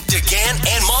Party, DeGan,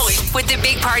 and Molly With the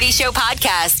Big Party Show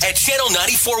podcast. at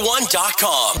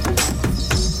channel941.com.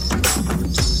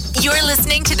 You're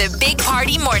listening to the Big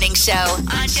Party Morning Show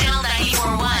on Channel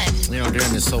 94.1. You know,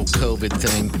 during this whole COVID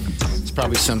thing, there's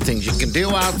probably some things you can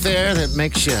do out there that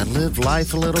makes you live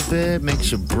life a little bit,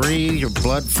 makes you breathe, your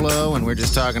blood flow. And we're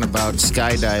just talking about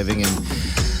skydiving.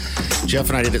 And Jeff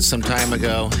and I did it some time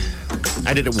ago.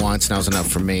 I did it once, and that was enough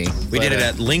for me. We did it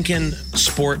at Lincoln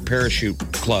Sport Parachute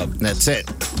Club. That's it.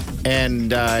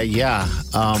 And I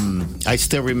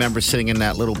still remember sitting in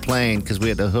that little plane because we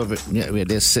had to hover. We had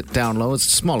to sit down low. It's a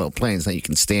small little plane, so you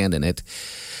can stand in it.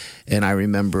 And I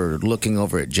remember looking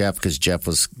over at Jeff because Jeff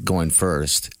was going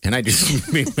first, and I just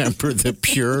remember the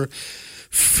pure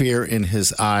fear in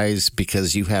his eyes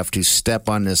because you have to step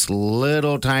on this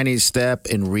little tiny step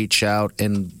and reach out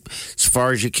and as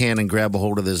far as you can and grab a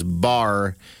hold of this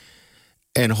bar.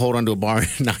 And hold onto a bar,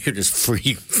 and now you're just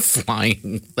free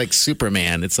flying like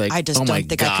Superman. It's like, I just oh my don't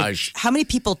think gosh. How many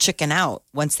people chicken out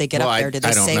once they get up there? Did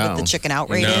they say what the chicken out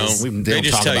rate No, is? they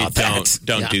just tell you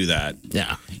don't do that.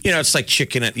 Yeah. You know, it's like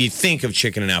chicken. You think of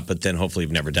chickening out, but then hopefully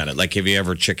you've never done it. Like, have you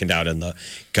ever chickened out and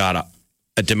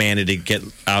demanded to get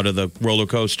out of the roller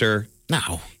coaster?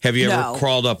 No. Have you ever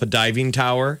crawled up a diving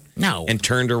tower? No. And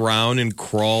turned around and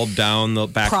crawled down the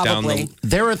down Probably. the.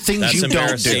 There are things That's you don't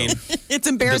embarrassing. do. It's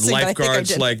embarrassing. The but I think I lifeguard's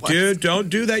did like, once. dude, don't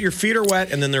do that. Your feet are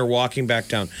wet. And then they're walking back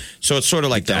down. So it's sort of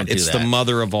like Don't that. do It's that. the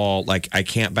mother of all, like, I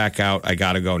can't back out. I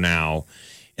got to go now.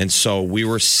 And so we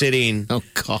were sitting, Oh,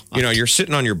 God. you know, you're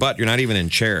sitting on your butt. You're not even in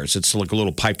chairs. It's like a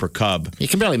little Piper Cub. You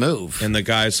can barely move. And the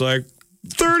guy's like,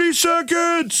 30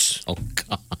 seconds. Oh,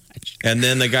 God. And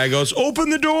then the guy goes, open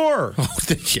the door. Oh,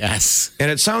 yes. And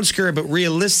it sounds scary, but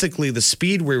realistically, the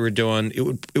speed we were doing,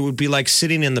 it would be like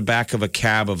sitting in the back of a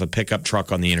cab of a pickup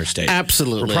truck on the interstate.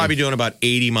 Absolutely. We're probably doing about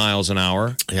 80 miles an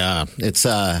hour. Yeah. It's,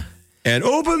 And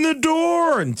open the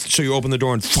door. And so you open the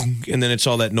door and thunk, and then it's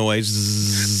all that noise.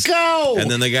 Zzz. go. And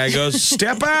then the guy goes,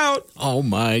 step out. Oh,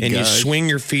 my God. And you swing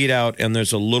your feet out, and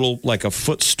there's a little, like a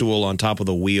footstool on top of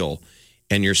the wheel.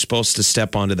 And you're supposed to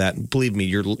step onto that. And believe me,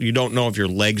 you don't know if your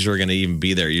legs are going to even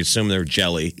be there. You assume they're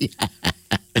jelly. Yeah.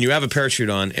 And you have a parachute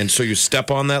on. And so you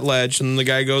step on that ledge, and the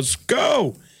guy goes,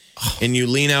 go. And you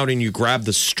lean out and you grab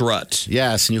the strut.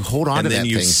 Yes, and you hold on And to then that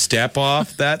you thing. step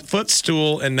off that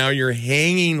footstool, and now you're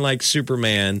hanging like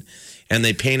Superman. And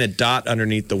they paint a dot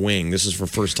underneath the wing. This is for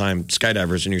first-time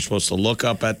skydivers. And you're supposed to look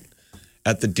up at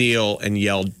the deal and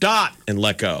yell, dot, and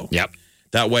let go. Yep.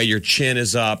 That way your chin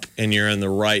is up and you're in the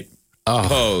right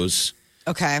pose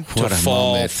Okay. to What a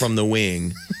fall moment. from the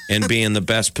wing and be in the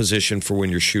best position for when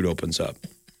your chute opens up.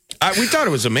 We thought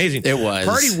it was amazing. It was.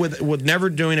 Party with never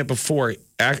doing it before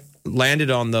landed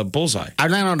on the bullseye. I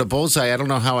landed on the bullseye. I don't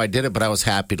know how I did it, but I was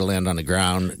happy to land on the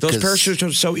ground. Those parachutes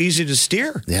are so easy to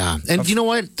steer. Yeah. And you know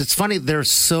what? It's funny. They're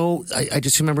so, I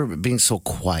just remember it being so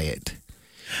quiet.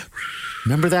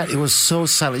 Remember that? It was so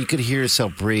silent. You could hear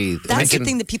yourself breathe. That's the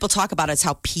thing that people talk about is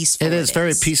how peaceful it is. It is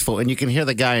very peaceful, and you can hear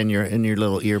the guy in your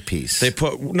little earpiece. It's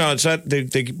not.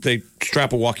 They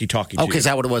strap a walkie-talkie to you. Okay, is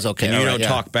that what it was? Okay. And you don't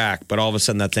talk back, but all of a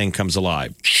sudden that thing comes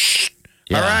alive.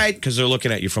 Yeah. All right, because they're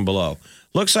looking at you from below.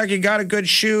 Looks like you got a good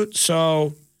shoot,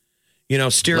 so...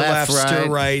 steer left, steer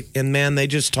right, and man, they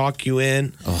just talk you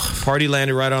in. Oh. Party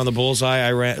landed right on the bullseye.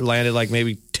 I landed like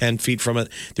maybe 10 feet from it.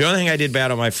 The only thing I did bad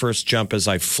on my first jump is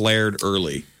I flared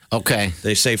early. Okay.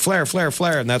 They say flare, flare,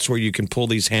 flare, and that's where you can pull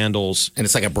these handles. And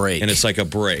it's like a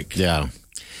brake. Yeah.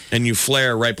 And you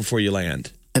flare right before you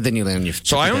land. And then you land.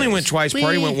 So I only went twice.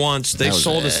 Party went once. They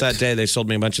sold us that day. They sold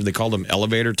me a bunch of, they called them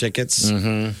elevator tickets.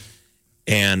 Mm-hmm.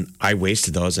 And I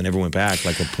wasted those and never went back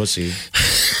like a pussy.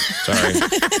 Sorry.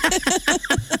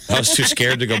 I was too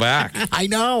scared to go back. I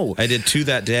know. I did 2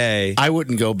 that day. I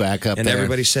wouldn't go back up and there. And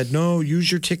everybody said, no,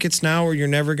 use your tickets now or you're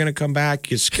never going to come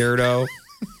back, you scaredy.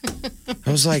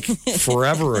 I was like,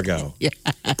 forever ago. Yeah.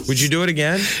 Would you do it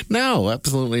again? No,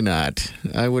 absolutely not.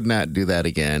 I would not do that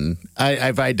again.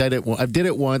 I did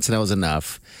it once and that was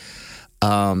enough.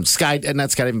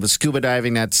 Skydiving, but scuba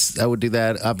diving, I would do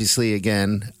that obviously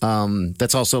again.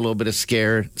 That's also a little bit of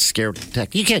scare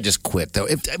tech. You can't just quit though.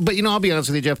 But I'll be honest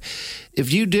with you, Jeff,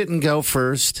 if you didn't go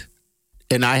first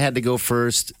and I had to go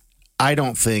first, I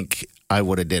don't think I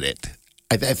would have did it.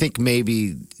 I think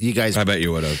maybe you guys, I bet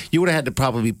you would have. You would have had to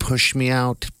probably push me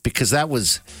out because that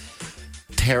was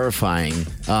terrifying,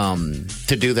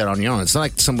 to do that on your own. It's not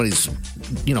like somebody's,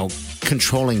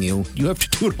 controlling you. You have to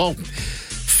do it all.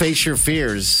 Face your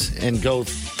fears and go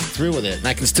through with it. And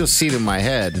I can still see it in my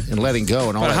head and letting go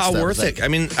and all that stuff. But how worth it? I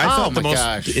mean, I thought the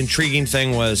most intriguing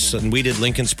thing was, and we did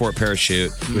Lincoln Sport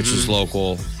Parachute, which is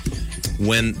local,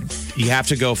 when you have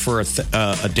to go for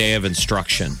a day of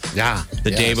instruction. Yeah. The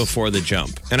day before the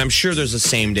jump. And I'm sure there's a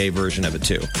same-day version of it,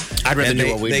 too. I'd rather do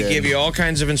what we did. They give you all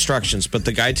kinds of instructions, but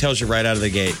the guy tells you right out of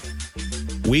the gate,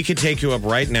 we could take you up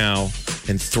right now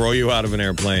and throw you out of an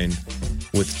airplane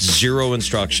with 0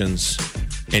 instructions,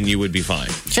 and you would be fine.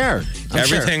 Sure.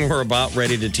 Everything we're about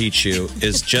ready to teach you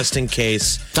is just in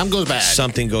case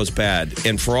something goes bad.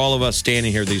 And for all of us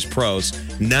standing here, these pros,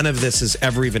 none of this has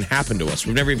ever even happened to us.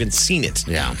 We've never even seen it.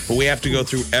 Yeah. But we have to go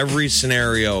through every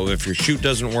scenario. If your chute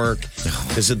doesn't work,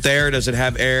 is it there? Does it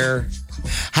have air?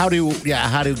 How to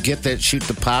get that chute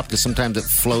to pop? Because sometimes it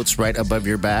floats right above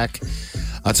your back.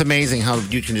 It's amazing how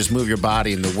you can just move your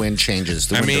body and the wind changes.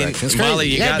 Direction. Molly,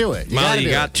 you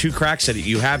got 2 cracks at it.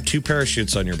 You have 2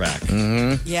 parachutes on your back.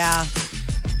 Mm-hmm. Yeah.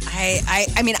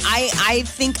 I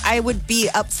think I would be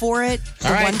up for it. The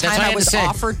one time I was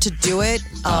offered to do it,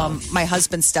 my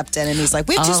husband stepped in and he's like,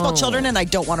 we have 2 small children and I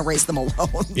don't want to raise them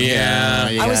alone. Yeah.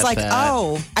 I was like,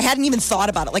 I hadn't even thought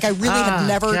about it. Like I really had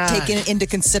never taken into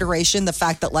consideration the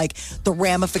fact that like the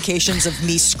ramifications of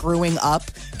me screwing up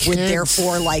would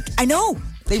therefore I know.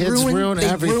 They ruin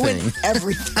everything.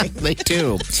 They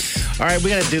do. All right,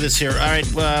 we got to do this here. All right,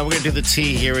 we're going to do the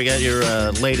tea here. We got your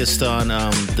latest on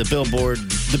the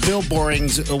Bill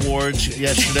Borings Awards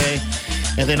yesterday.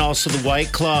 And then also the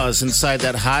White Claws inside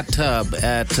that hot tub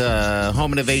at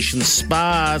Home Innovation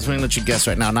Spas. We're going to let you guess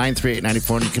right now.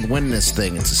 938-94, and you can win this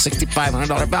thing. It's a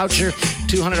 $6,500 voucher,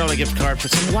 $200 gift card for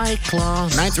some White Claw.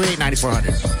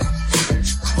 938-9400.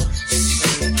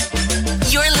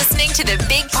 You're listening to the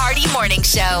Big Party Morning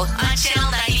Show on Channel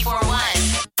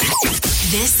 94.1.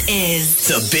 This is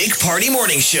the Big Party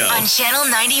Morning Show on Channel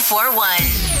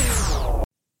 94.1.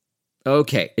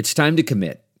 Okay, it's time to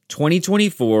commit.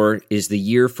 2024 is the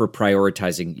year for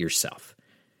prioritizing yourself.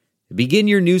 Begin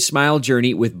your new smile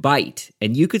journey with Byte,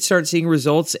 and you could start seeing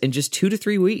results in just 2 to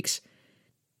 3 weeks.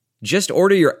 Just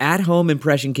order your at-home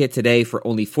impression kit today for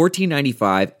only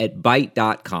 $14.95 at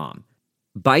Byte.com.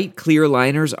 Byte clear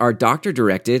liners are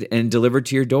doctor-directed and delivered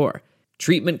to your door.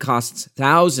 Treatment costs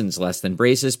thousands less than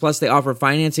braces, plus they offer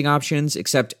financing options,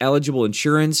 accept eligible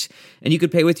insurance, and you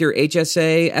could pay with your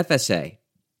HSA, FSA.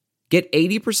 Get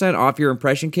 80% off your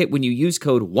impression kit when you use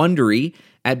code WONDERY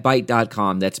at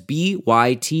Byte.com. That's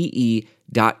BYTE.com.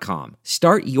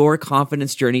 Start your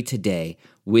confidence journey today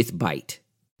with Byte.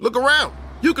 Look around.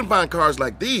 You can find cars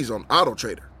like these on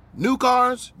AutoTrader. New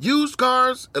cars, used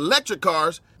cars, electric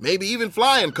cars, maybe even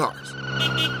flying cars.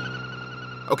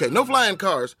 Okay, no flying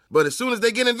cars, but as soon as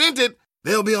they get invented,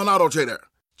 they'll be on AutoTrader.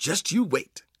 Just you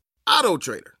wait.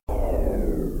 AutoTrader.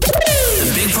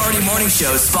 The Big Party Morning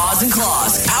Show, Spas and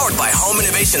Claws, powered by Home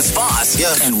Innovation Spas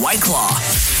and White Claw.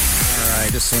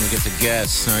 right, just want to get the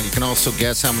guess. All right, you can also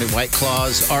guess how many White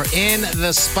Claws are in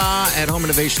the spa at Home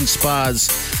Innovation Spas.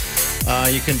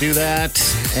 You can do that,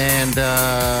 and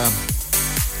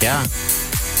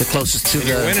the closest to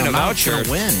you're the winning a voucher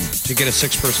win to get a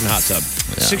 6-person hot tub.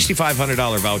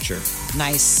 $6,500 voucher.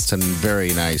 Nice. It's a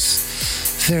very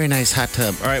nice hot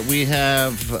tub. All right, we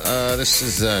have this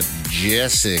is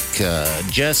Jessica.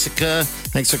 Jessica,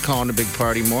 thanks for calling the Big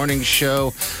Party Morning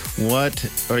Show. What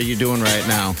are you doing right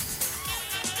now?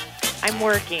 I'm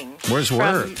working. Where's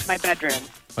work? From my bedroom.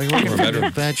 Oh, you're working from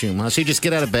your bedroom. Huh? So you just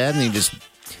get out of bed and you just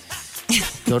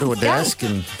go to a desk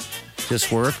and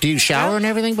just work? Do you shower and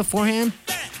everything beforehand?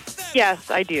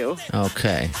 Yes, I do.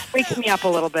 Okay. Wakes me up a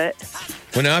little bit.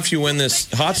 Well, now if you win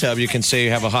this hot tub, you can say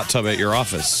you have a hot tub at your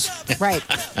office. Right.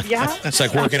 Yeah. It's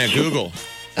like working at Google.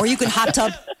 Or you can hot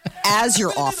tub as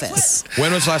your office.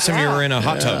 When was the last time you were in a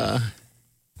hot tub?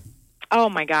 Oh,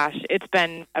 my gosh. It's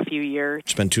been a few years.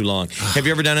 It's been too long. Have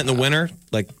you ever done it in the winter?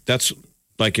 Like, that's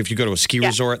like if you go to a ski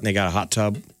resort and they got a hot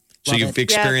tub. So you've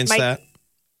experienced that?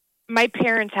 My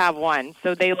parents have one,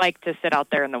 so they like to sit out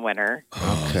there in the winter.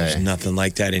 Oh, there's nothing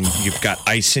like that. And you've got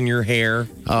ice in your hair.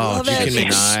 Oh, you can make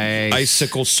nice.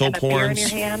 icicle soap and a beer in horns. your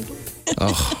hand.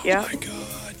 Oh, yeah. My God.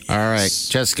 Yes. All right,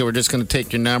 Jessica, we're just going to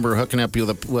take your number, hooking up you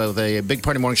with a Big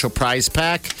Party Morning Show prize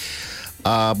pack.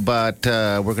 But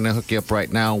we're going to hook you up right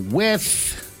now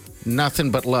with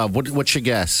Nothing But Love. What's your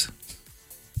guess?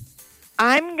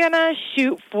 I'm going to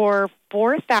shoot for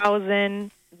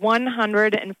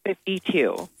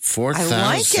 4,152.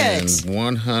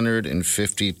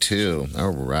 4,152. All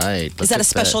right. Is that a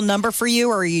special number for you,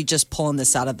 or are you just pulling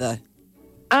this out of the...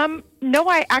 No,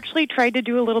 I actually tried to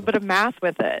do a little bit of math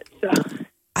with it. So.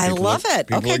 I love it.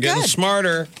 People Okay, are getting good.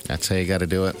 smarter. That's how you got to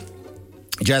do it.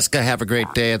 Jessica, have a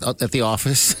great day at the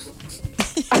office.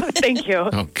 Thank you.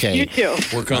 Okay. You too.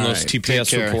 Work on those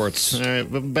TPS reports. All right,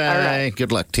 bye-bye. All right.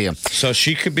 Good luck to you. So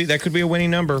that could be a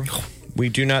winning number. We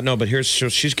do not know, but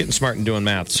she's getting smart and doing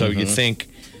math. So you think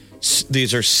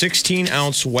these are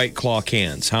 16-ounce White Claw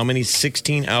cans. How many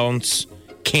 16-ounce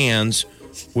cans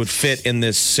would fit in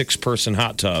this 6-person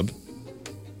hot tub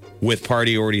with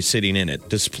Party already sitting in it,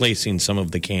 displacing some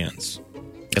of the cans?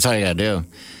 That's all you got to do.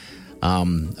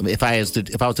 If I was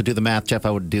to do the math, Jeff,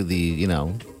 I would do the,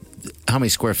 how many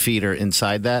square feet are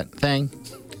inside that thing?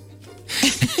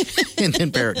 And then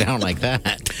bear it down like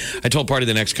that. I told Party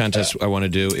the next contest I want to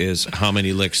do is how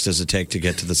many licks does it take to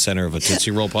get to the center of a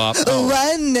Tootsie Roll Pop?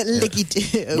 Run, licky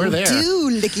do. We're there.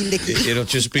 Do, licky, licky. It'll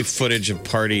just be footage of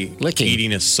Party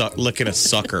licking a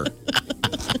sucker.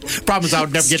 Problem is I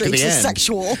would never get to the end.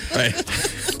 Sexual. Right.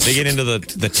 They get into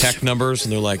the tech numbers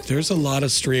and they're like, there's a lot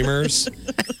of streamers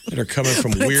that are coming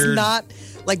from But weird... It's not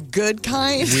like good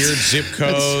kind. Weird zip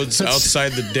codes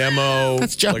outside the demo.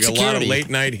 That's job like security. A lot of late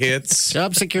night hits.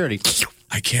 Job security.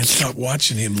 I can't stop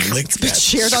watching him lick that It's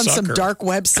shared on some sucker. dark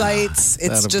websites.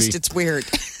 It's weird.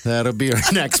 That'll be our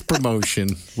next promotion.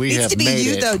 We Needs have to be made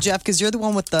you it. though, Jeff, because you're the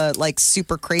one with the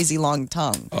super crazy long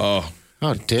tongue. Oh,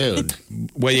 dude.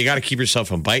 Well, you got to keep yourself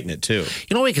from biting it too.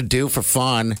 You know what we could do for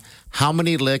fun? How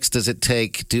many licks does it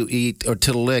take to eat or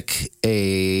to lick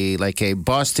a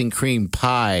Boston cream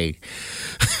pie?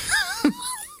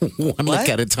 One lick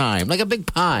at a time, like a big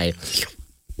pie.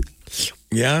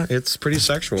 Yeah, it's pretty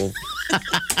sexual.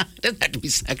 It doesn't have to be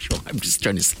sexual. I'm just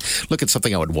trying to look at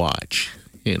something I would watch.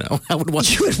 I would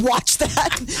watch. You would watch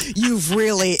that? You've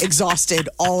really exhausted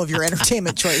all of your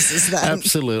entertainment choices then.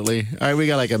 Absolutely. All right, we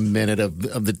got like a minute of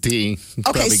the tea.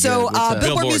 Okay, so Billboard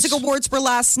Billboards. Music Awards were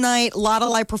last night. A lot of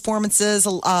live performances, a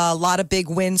lot of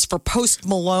big wins for Post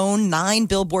Malone. 9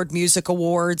 Billboard Music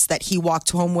Awards that he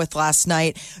walked home with last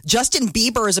night. Justin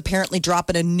Bieber is apparently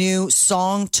dropping a new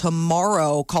song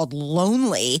tomorrow called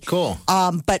Lonely. Cool.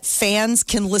 But fans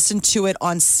can listen to it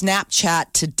on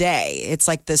Snapchat today. It's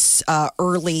like this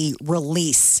early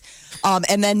release.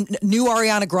 And then new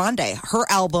Ariana Grande, her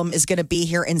album is going to be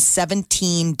here in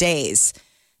 17 days.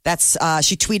 That's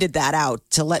she tweeted that out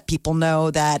to let people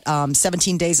know that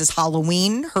 17 days is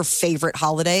Halloween, her favorite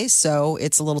holiday. So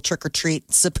it's a little trick or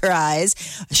treat surprise.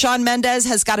 Shawn Mendes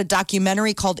has got a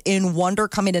documentary called In Wonder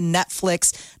coming to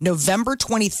Netflix November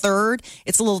 23rd.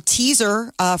 It's a little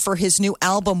teaser for his new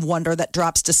album Wonder that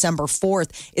drops December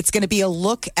 4th. It's going to be a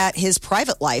look at his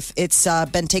private life. It's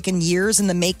been taken years in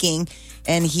the making,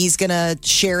 and he's going to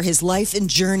share his life and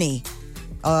journey.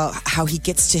 How he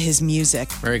gets to his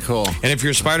music. Very cool. And if you're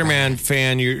a Spider-Man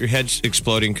fan, your head's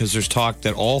exploding because there's talk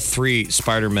that all 3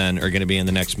 Spider-Men are going to be in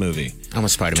the next movie. I'm a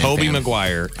Spider-Man Tobey fan.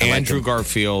 Maguire, I like Andrew him.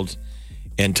 Garfield,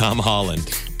 and Tom Holland.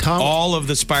 Tom- All of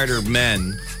the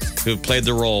Spider-Men who've played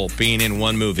the role being in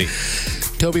one movie.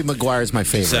 Tobey Maguire is my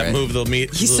favorite. Does that move the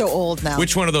meat? He's so old now.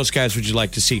 Which one of those guys would you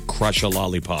like to see crush a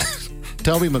lollipop?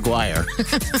 Tobey Maguire.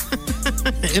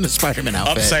 In a Spider-Man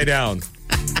outfit. Upside down.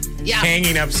 Yeah.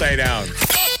 Hanging upside down.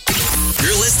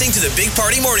 You're listening to the Big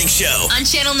Party Morning Show On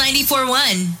Channel 94.1.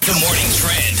 The Morning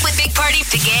Trend With Big Party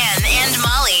began and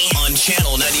Molly. on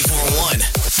Channel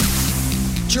 94.1.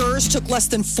 Jurors took less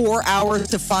than 4 hours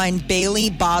to find Bailey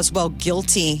Boswell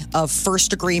guilty of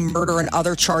first-degree murder and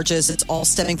other charges. It's all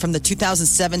stemming from the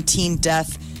 2017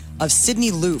 death of Sidney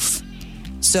Loof.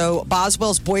 So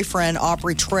Boswell's boyfriend,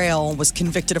 Aubrey Trail, was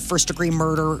convicted of first-degree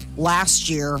murder last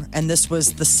year, and this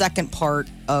was the second part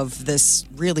of this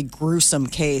really gruesome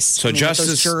case. So that justice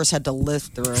those jurors had to live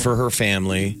through. For her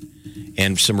family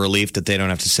and some relief that they don't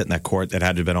have to sit in that court. That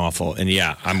had to have been awful. And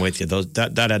yeah, I'm with you. That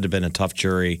had to have been a tough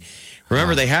jury.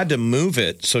 Remember, they had to move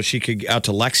it so she could out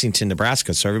to Lexington,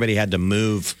 Nebraska. So everybody had to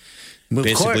move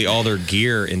basically all their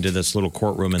gear into this little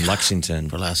courtroom in Lexington.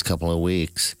 For the last couple of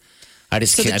weeks. I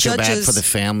just can't. I feel bad for the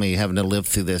family having to live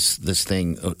through this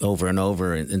thing over and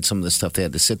over, and some of the stuff they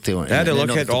had to sit through. They had to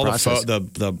look at all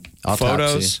the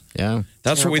photos. Yeah,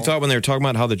 that's what we thought when they were talking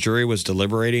about how the jury was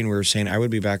deliberating. We were saying I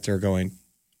would be back there going,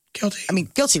 guilty. I mean,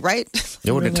 guilty, right?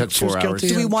 It would have took 4 hours.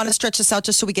 Do we want to stretch this out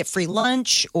just so we get free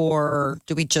lunch, or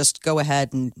do we just go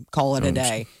ahead and call it a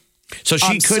day? So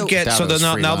she could get. So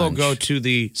now they'll lunch. go to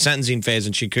the sentencing phase,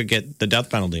 and she could get the death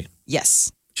penalty.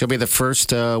 Yes. She'll be the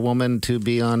first woman to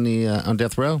be on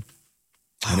death row.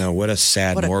 I know, what a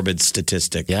sad, morbid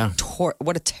statistic. Yeah.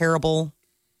 What a terrible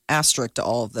asterisk to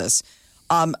all of this.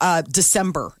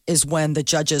 December is when the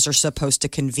judges are supposed to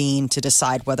convene to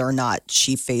decide whether or not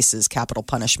she faces capital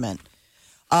punishment.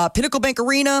 Pinnacle Bank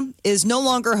Arena is no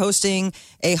longer hosting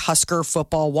a Husker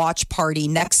football watch party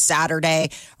next Saturday.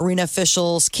 Arena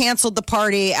officials canceled the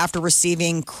party after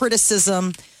receiving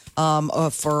criticism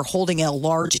for holding a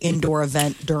large indoor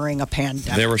event during a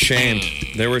pandemic. They were shamed.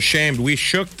 They were shamed. We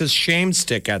shook the shame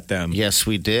stick at them. Yes,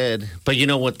 we did. But you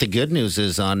know what the good news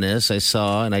is on this? I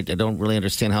saw, and I don't really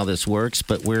understand how this works,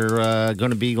 but we're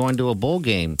going to be going to a bowl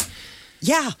game.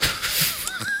 Yeah.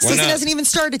 Season hasn't even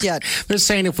started yet. They're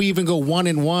saying if we even go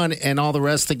 1-1 and all the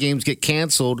rest of the games get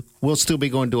canceled, we'll still be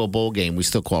going to a bowl game. We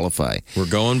still qualify. We're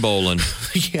going bowling.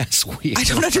 Yes, we I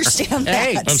don't understand that.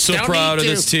 Hey, I'm so proud of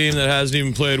this team that hasn't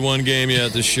even played one game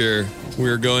yet this year.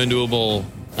 We're going to a bowl.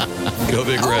 Go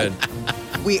Big Red.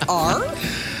 We are?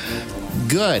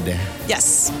 Good.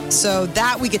 Yes. So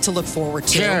that we get to look forward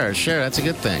to. Sure. That's a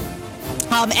good thing.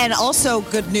 And also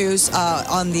good news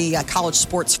on the college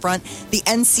sports front. The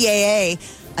NCAA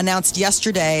announced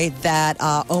yesterday that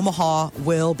Omaha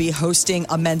will be hosting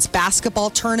a men's basketball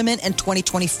tournament in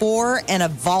 2024 and a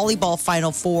volleyball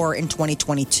Final Four in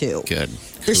 2022. Good.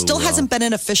 There still hasn't been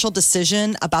an official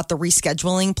decision about the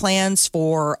rescheduling plans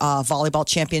for volleyball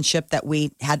championship that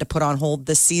we had to put on hold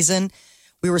this season.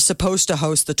 We were supposed to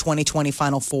host the 2020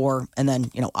 Final Four, and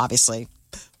then, obviously,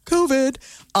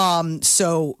 COVID.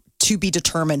 So to be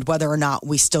determined whether or not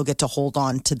we still get to hold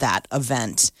on to that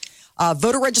event.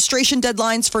 Voter registration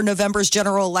deadlines for November's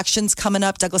general elections coming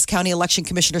up. Douglas County Election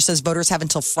Commissioner says voters have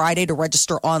until Friday to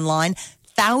register online.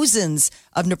 Thousands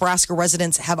of Nebraska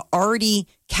residents have already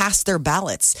cast their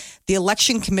ballots. The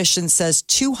Election Commission says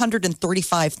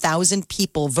 235,000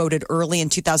 people voted early in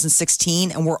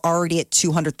 2016, and we're already at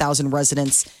 200,000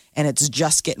 residents, and it's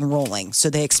just getting rolling. So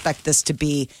they expect this to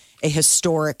be a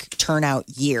historic turnout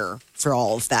year for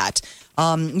all of that.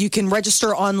 You can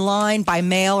register online, by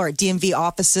mail, or at DMV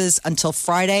offices until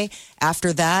Friday.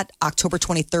 After that, October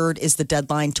 23rd is the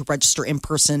deadline to register in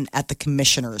person at the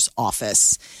commissioner's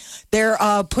office. They're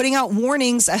putting out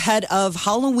warnings ahead of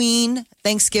Halloween,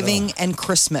 Thanksgiving, and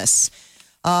Christmas.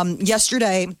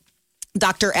 Yesterday,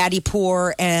 Dr. Addie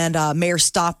Poor and Mayor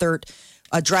Stothert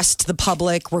addressed the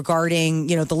public regarding,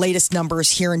 the latest numbers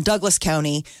here in Douglas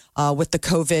County with the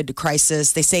COVID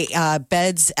crisis. They say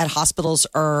beds at hospitals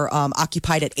are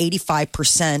occupied at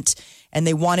 85%, and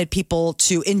they wanted people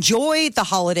to enjoy the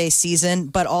holiday season,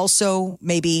 but also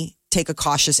maybe take a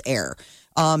cautious air.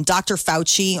 Dr.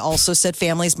 Fauci also said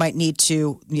families might need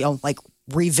to,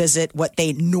 revisit what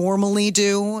they normally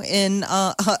do in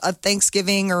a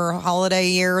Thanksgiving or holiday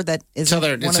year. That is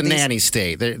it's a nanny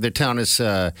state. They're telling us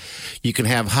you can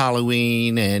have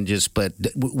Halloween but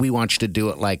we want you to do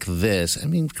it like this. I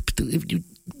mean,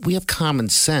 we have common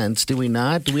sense, do we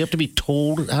not? Do we have to be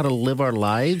told how to live our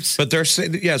lives? But they're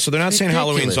saying, so they're not saying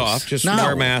Halloween's off. Just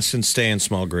wear masks and stay in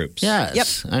small groups.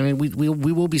 Yes. Yep. I mean, we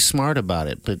will be smart about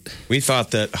it, but we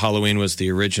thought that Halloween was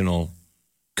the original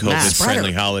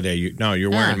COVID-friendly holiday. You're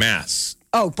wearing masks.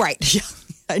 Oh, right. Yeah,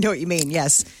 I know what you mean.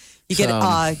 Yes, you get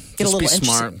a little be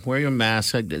smart. Wear your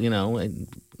mask. Do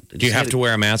you have to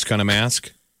wear a mask on a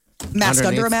mask? Mask underneath?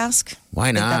 under a mask. Why I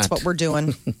think not? that's what we're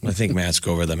doing. I think mask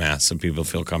over the mask so people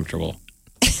feel comfortable.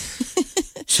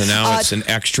 So now it's an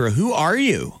extra. Who are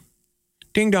you?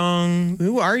 Ding dong.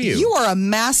 Who are you? You are a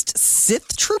masked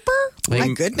Sith trooper?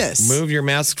 My goodness. Move your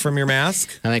mask from your mask.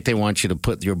 I think they want you to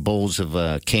put your bowls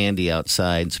of candy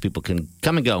outside so people can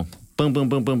come and go. Boom, boom,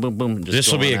 boom, boom, boom, boom.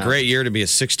 This will be a great year to be a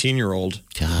 16-year-old.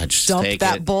 God, just Dump take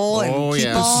that it. bowl and keep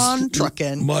yes. on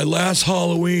trucking. My last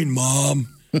Halloween, Mom.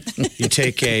 You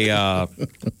take hell,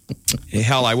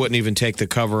 I wouldn't even take the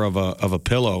cover of a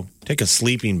pillow. Take a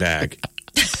sleeping bag.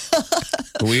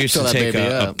 We used Fill to that take baby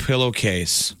a up.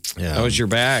 pillowcase. Yeah. That was your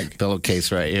bag.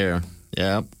 Pillowcase right here.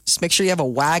 Yeah. Just make sure you have a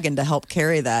wagon to help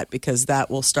carry that because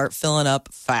that will start filling up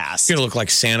fast. You're going to look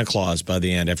like Santa Claus by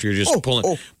the end after you're just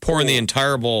pouring the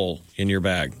entire bowl in your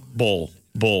bag. Bowl.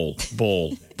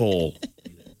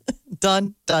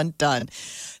 Done.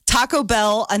 Taco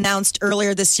Bell announced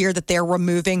earlier this year that they're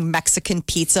removing Mexican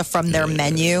pizza from their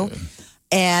menu.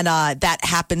 And that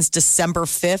happens December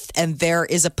 5th. And there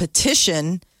is a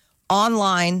petition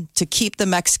online to keep the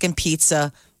Mexican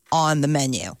pizza on the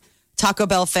menu. Taco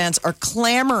Bell fans are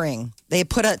clamoring. They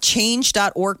put a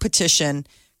change.org petition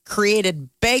created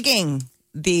begging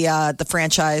the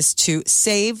franchise to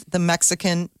save the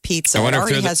Mexican pizza. It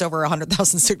already has over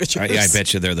 100,000 signatures. I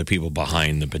bet you they're the people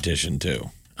behind the petition, too.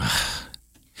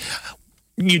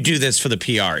 You do this for the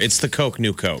PR. It's the Coke,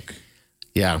 new Coke.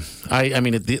 Yeah. I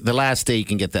mean, the last day you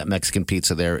can get that Mexican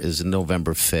pizza there is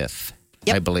November 5th,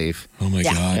 I believe. Oh, my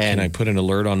God. Can I put an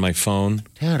alert on my phone?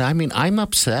 Dude, I mean, I'm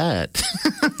upset.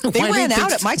 They ran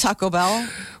out at my Taco Bell.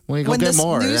 Well, you go get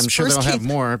more. I'm sure they'll have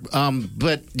more.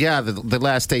 But yeah, the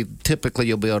last day, typically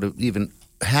you'll be able to even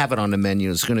have it on the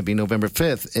menu. It's going to be November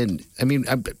 5th. And I mean,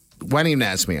 why didn't you even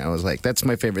ask me? I was like, that's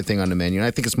my favorite thing on the menu. And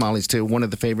I think it's Molly's too. One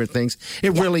of the favorite things.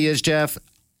 It really is, Jeff.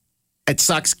 It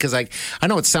sucks because I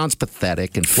know it sounds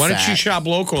pathetic and Why don't you shop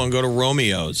local and go to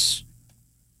Romeo's?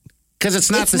 Because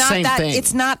it's not the same thing.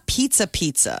 It's not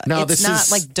pizza. No, it's not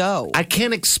like dough. I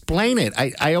can't explain it.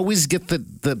 I always get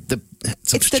the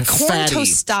it's the corn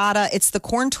tostada. It's the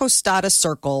corn tostada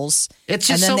circles. It's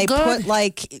just and then so they good. put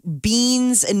like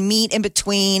beans and meat in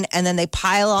between, and then they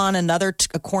pile on another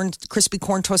crispy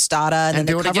corn tostada, and then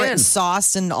they cover it in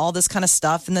sauce and all this kind of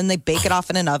stuff, and then they bake it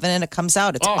off in an oven, and it comes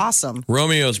out. It's awesome.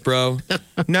 Romeo's, bro.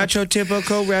 Nacho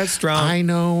typical restaurant. I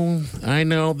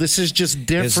know. This is just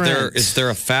different. Is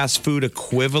there a fast food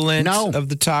equivalent of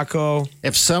the taco?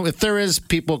 If there is,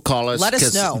 people call us. Let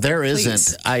us know. There please.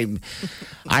 isn't.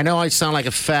 I know I sound like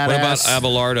a fat ass. What about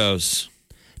Abelardo's?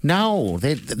 No,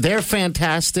 they're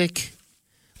fantastic,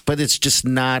 but it's just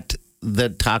not the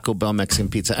Taco Bell Mexican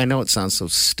pizza. I know it sounds so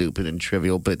stupid and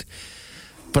trivial, but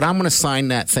I'm going to sign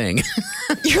that thing.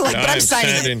 You're like, but I'm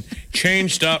signing it.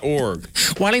 Change.org.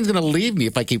 Wiley's going to leave me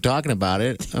if I keep talking about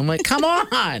it. I'm like, come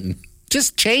on,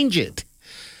 just change it.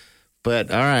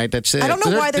 But all right, that's it. I don't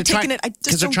know why they're taking it. I just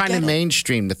because they're trying to get it.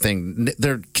 mainstream the thing.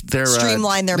 They're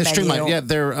Streamline their menu. Yeah,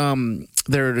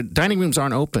 their dining rooms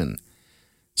aren't open,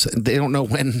 so they don't know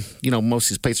when most of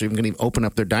these places are even going to open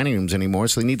up their dining rooms anymore.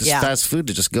 So they need this fast food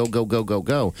to just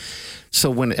go.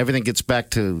 So when everything gets back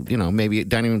to maybe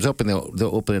dining rooms open,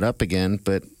 they'll open it up again.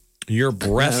 But you're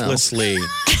breathlessly.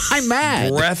 I'm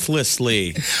mad.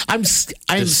 Breathlessly. I'm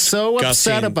so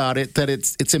upset about it that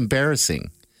it's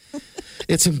embarrassing.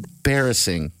 It's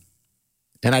embarrassing.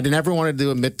 And I never wanted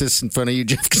to admit this in front of you,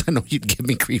 Jeff, because I know you'd give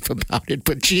me grief about it.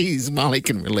 But geez, Molly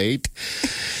can relate.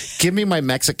 Give me my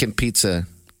Mexican pizza.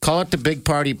 Call it the Big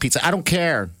Party Pizza. I don't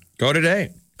care. Go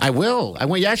today. I will. I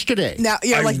went yesterday. Now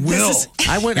you're like, will.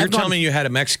 I went. You're telling me you had a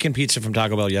Mexican pizza from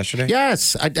Taco Bell yesterday?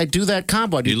 Yes, I do that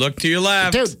combo. You looked to your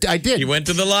left. Dude, I did. You went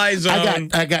to the lie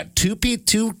zone. I got two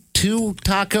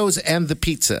tacos and the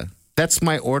pizza. That's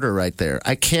my order right there.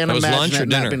 I can't imagine. That was lunch or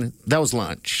dinner? That was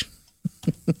lunch.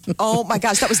 Oh my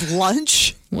gosh, that was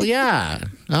lunch? Well, yeah.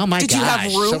 Oh my gosh. Did you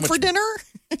have room for dinner?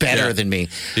 Better than me.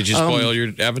 Did you spoil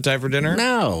your appetite for dinner?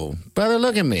 No. Brother,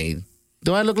 look at me.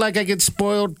 Do I look like I get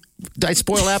spoiled? Do I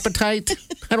spoil appetite?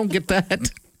 I don't get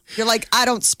that. You're like, I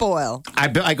don't spoil.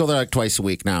 I go there like twice a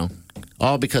week now.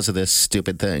 All because of this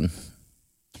stupid thing.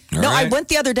 I went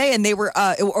the other day and they were,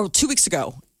 or 2 weeks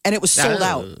ago, and it was sold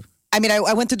out. I mean,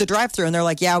 I went through the drive-thru and they're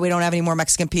like, yeah, we don't have any more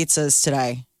Mexican pizzas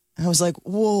today. And I was like,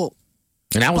 whoa.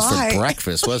 And that was for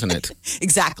breakfast, wasn't it?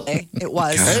 Exactly. It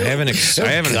was. God, I haven't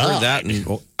heard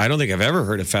that. I don't think I've ever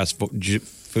heard a fast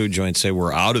food joint say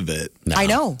we're out of it. No, I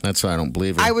know. That's why I don't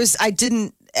believe it. it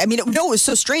was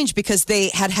so strange because they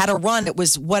had a run. It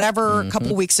was whatever a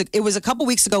couple weeks ago. It was a couple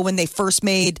weeks ago when they first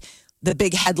made the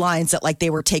big headlines that like they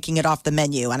were taking it off the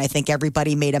menu. And I think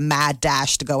everybody made a mad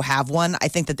dash to go have one. I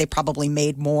think that they probably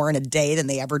made more in a day than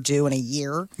they ever do in a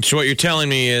year. So what you're telling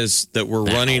me is that we're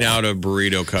running out of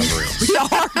burrito coverings. We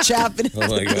are, Jeff. And Oh,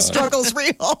 my God. the struggle's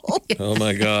real. Oh,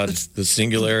 my God. The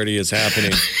singularity is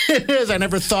happening. It is. I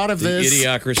never thought of The this.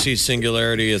 idiocracy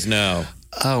singularity is now.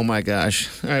 Oh, my gosh.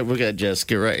 All right, we got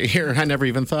Jessica right here. I never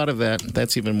even thought of that.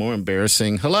 That's even more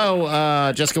embarrassing.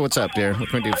 Hello, Jessica, what's up, dear? What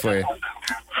can I do for you?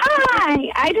 Hi.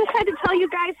 I just had to tell you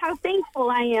guys how thankful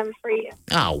I am for you.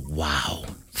 Oh, wow.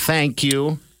 Thank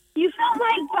you. You fill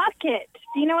my bucket.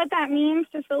 Do you know what that means,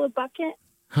 to fill a bucket?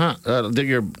 Huh?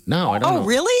 No, I don't know. Oh,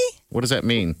 really? What does that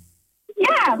mean?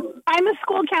 Yeah. I'm a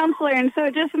school counselor, and so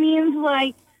it just means,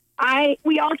 like,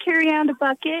 we all carry around a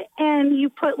bucket, and you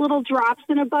put little drops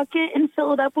in a bucket and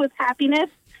fill it up with happiness.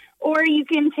 Or you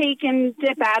can take and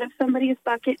dip out of somebody's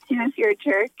bucket, too, if you're a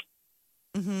jerk.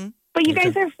 Mm-hmm. But you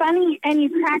guys are funny, and you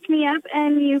crack me up,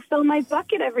 and you fill my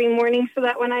bucket every morning so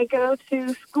that when I go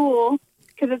to school,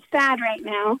 because it's sad right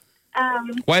now.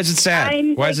 Why is it sad?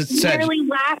 I'm Why is it sad? barely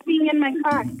laughing in my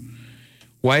car.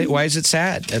 Why is it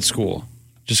sad at school?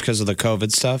 Just because of the COVID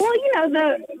stuff? Well, you know,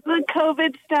 the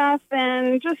COVID stuff,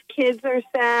 and just kids are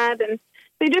sad, and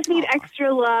they just need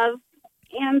extra love.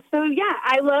 And so, yeah,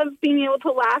 I love being able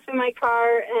to laugh in my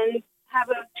car and have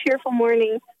a cheerful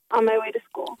morning on my way to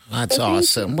school. That's So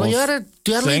awesome. Well, you ought to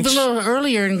leave a little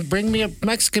earlier and bring me a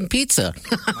Mexican pizza.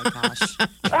 Oh, my gosh.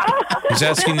 He's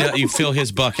asking that you fill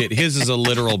his bucket. His is a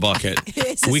literal bucket.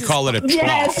 We call it a trough.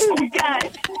 Yes,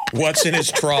 good. What's in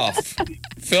his trough?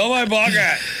 Fill my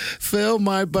bucket. Fill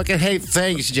my bucket. Hey,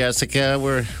 thanks, Jessica.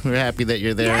 We're happy that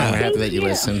you're there. Yeah, We're happy that thank you you.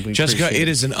 listen. We Jessica, appreciate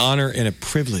it is an honor and a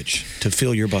privilege to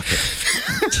fill your bucket.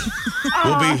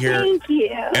 We'll Aw, be here Thank you.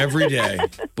 every day.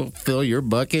 We'll fill your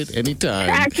bucket anytime.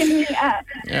 Cracking me up.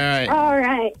 All right. All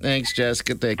right. Thanks,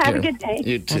 Jessica. Take Have care. a good day.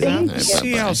 You too. Thank All you. right,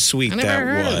 See bye-bye. how sweet I never that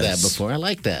heard of that was. before. I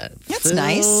like that. That's Fill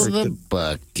nice. the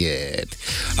bucket.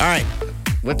 All right.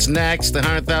 What's next? The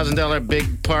 $100,000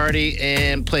 big party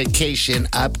and playcation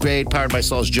upgrade powered by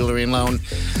Saul's Jewelry and Loan.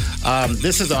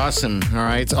 This is awesome. All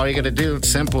right. All you got to do, it's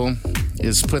simple,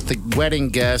 is put the wedding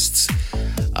guests,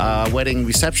 wedding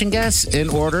reception guests in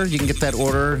order. You can get that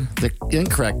order, the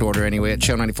incorrect order anyway, at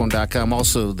channel94.com.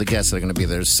 Also, the guests that are going to be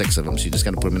there, there's 6 of them, so you just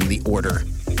got to put them in the order.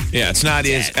 Yeah, it's not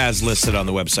as listed on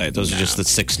the website. Those are just the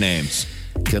 6 names.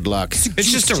 Good luck. It's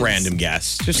just a random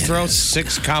guess. Just throw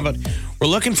 6 We're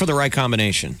looking for the right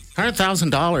combination.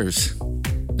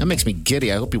 $100,000. That makes me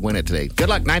giddy. I hope you win it today. Good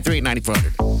luck.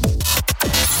 938-9400. All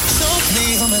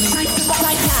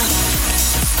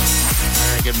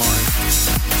right, good morning.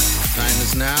 Time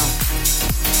is now.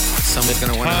 Somebody's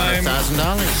going to win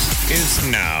 $100,000. Is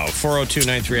now.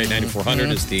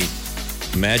 402-938-9400 is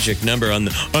the magic number on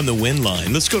the win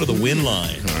line. Let's go to the win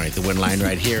line. All right, the win line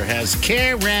right here has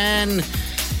Karen.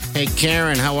 Hey,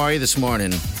 Karen, how are you this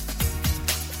morning?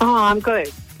 Oh, I'm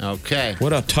good. Okay.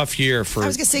 What a tough year for I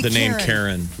was gonna say the name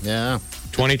Karen. Yeah.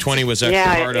 2020 was extra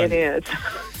hard on it is.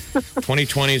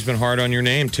 2020 has been hard on your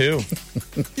name too.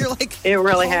 You're like, It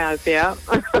really has, yeah.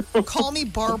 call me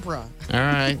Barbara. All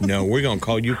right. No, we're going to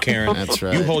call you Karen. That's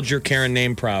right. You hold your Karen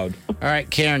name proud. All right,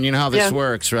 Karen, you know how this Yeah.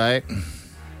 works, right?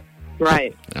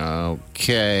 Right.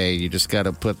 Okay. You just got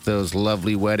to put those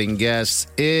lovely wedding guests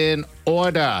in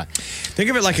order. Think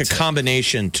of it like a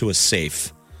combination to a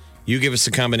safe. You give us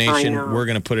the combination, I know. we're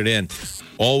going to put it in.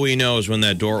 All we know is when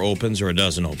that door opens or it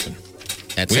doesn't open.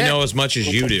 That's We it. know as much as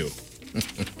you do.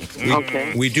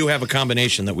 Okay. We do have a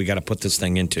combination that we got to put this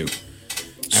thing into.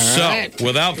 So, right.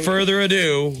 without further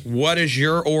ado, what is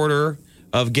your order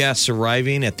of guests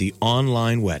arriving at the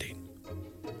online wedding?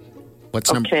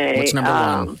 What's number Okay,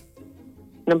 one?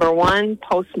 Number 1,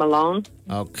 Post Malone,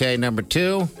 Okay, number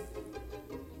 2,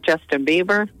 Justin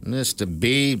Bieber. Mr.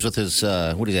 Biebs with his,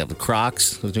 what do you have, the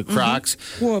Crocs? Those new Crocs?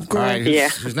 What, All right, who's, Yeah.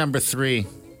 who's number 3?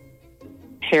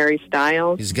 Harry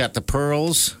Styles, He's got the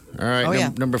pearls. All right, Oh, yeah.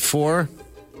 number 4,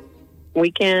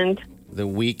 Weekend, The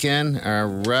Weeknd. All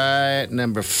right,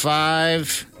 number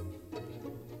 5,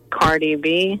 Cardi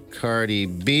B, Cardi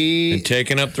B. And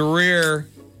taking up the rear,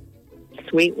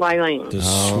 Sweet Wileen. the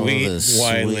Oh, sweet the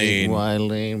Wileen.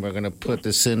 Wileen. We're going to put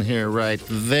this in here right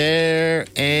there.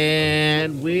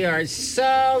 And we are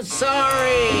so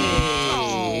sorry.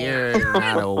 You're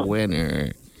not a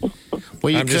winner.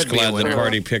 Well, you I'm just could be a glad the winner.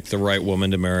 party picked the right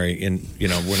woman to marry. And, you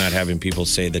know, we're not having people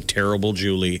say the terrible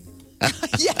Julie.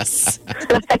 Yes.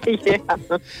 Yeah.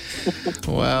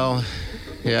 Well,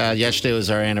 yeah, yesterday was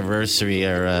our anniversary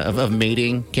of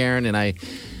meeting, Karen, and I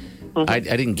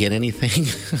didn't get anything.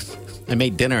 I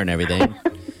made dinner and everything.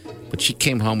 But she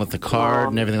came home with the card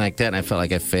and everything like that, and I felt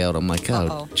like I failed. I'm like,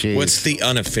 oh, geez. What's the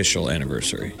unofficial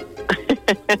anniversary?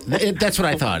 That's what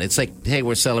I thought. It's like, hey,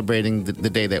 we're celebrating the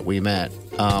day that we met.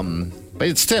 But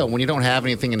it's still, when you don't have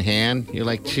anything in hand, you're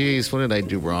like, geez, what did I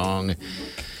do wrong?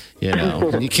 You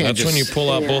know, you can't. That's when you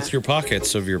pull out both your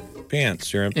pockets of your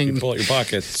pants. You pull out your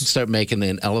pockets. Start making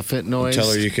an elephant noise. Tell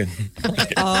her you can.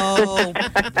 Oh,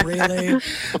 really?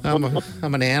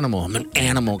 I'm an animal. I'm an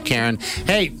animal, Karen.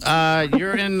 Hey,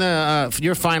 you're in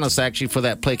your finals actually for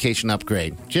that PlayStation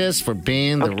upgrade, just for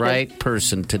being the right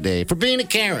person today, for being a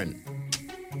Karen.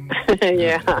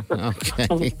 Yeah.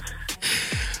 Okay.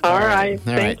 All right.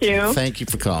 Thank you. Thank you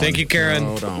for calling. Thank you, Karen.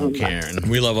 Hold on, Karen.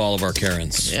 We love all of our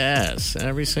Karens. Yes,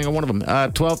 every single one of them.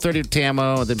 12:30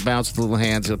 Tamo, then bounce the little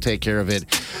hands. He'll take care of it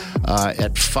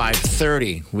at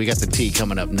 5:30. We got the tea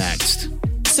coming up next.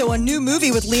 So a new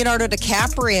movie with Leonardo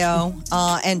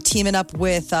DiCaprio and teaming up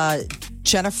with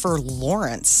Jennifer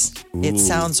Lawrence. Ooh. It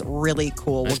sounds really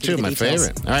cool. That's two of my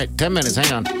favorite. All right, 10 minutes.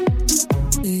 Hang on.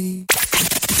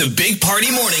 The Big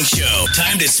Party Morning Show.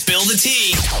 Time to spill the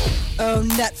tea. Oh,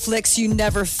 Netflix, you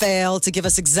never fail to give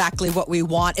us exactly what we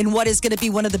want in what is going to be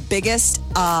one of the biggest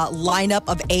lineup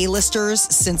of A-listers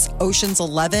since Ocean's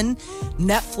 11.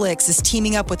 Netflix is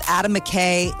teaming up with Adam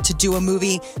McKay to do a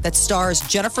movie that stars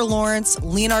Jennifer Lawrence,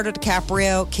 Leonardo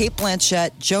DiCaprio, Cate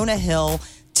Blanchett, Jonah Hill,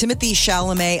 Timothée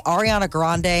Chalamet, Ariana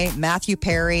Grande, Matthew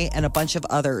Perry, and a bunch of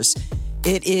others.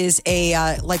 It is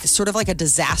a sort of like a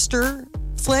disaster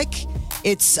flick.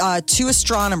 It's two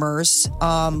astronomers,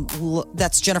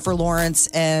 that's Jennifer Lawrence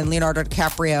and Leonardo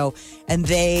DiCaprio, and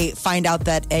they find out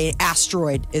that an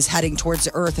asteroid is heading towards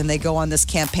the Earth, and they go on this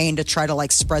campaign to try to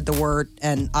spread the word,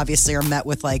 and obviously are met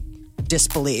with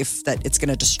disbelief that it's going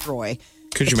to destroy.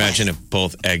 Could you imagine if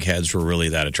both eggheads were really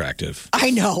that attractive?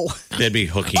 I know. They'd be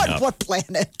hooking On up. what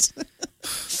planet?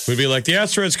 We'd be like, the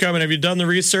asteroid's coming. Have you done the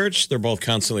research? They're both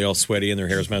constantly all sweaty and their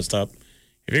hair's messed up.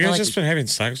 Have you guys just been having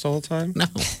sex the whole time? No.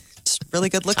 Really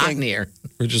good looking. Near.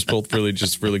 We're just both really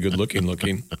good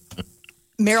looking.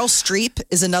 Meryl Streep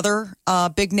is another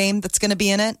big name that's going to be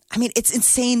in it. I mean, it's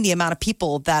insane the amount of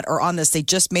people that are on this. They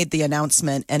just made the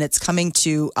announcement, and it's coming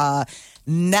to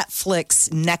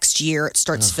Netflix next year. It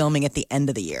starts filming at the end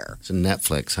of the year. It's a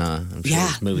Netflix, huh? I'm sure Yeah,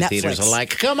 these movie Netflix. theaters are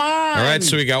like, come on. All right,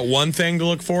 so we got one thing to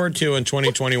look forward to in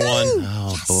 2021.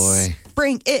 Oh, boy.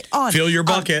 Bring it on. Fill your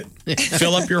bucket.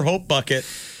 Fill up your hope bucket.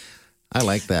 I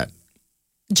like that.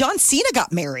 John Cena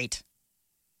got married.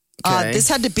 Okay. This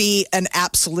had to be an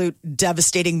absolute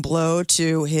devastating blow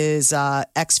to his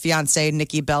ex-fiancée,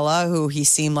 Nikki Bella, who he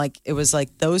seemed like it was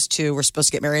like those two were supposed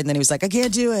to get married, and then he was like, I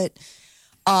can't do it.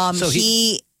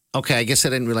 Okay, I guess I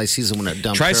didn't realize he's the one that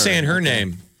dumped Try her. saying her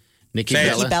name. Nikki Say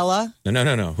it. Bella? Nikki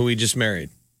Bella? No. Who he just married.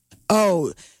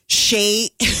 Oh, Shay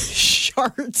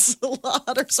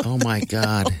Shards-Salad or something. Oh, my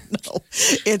God. No,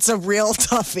 it's a real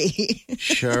toughie.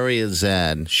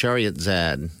 Zad.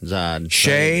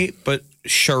 Shay, but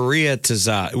Sharia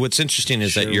Tazad. What's interesting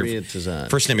is that your Sharia Tazad.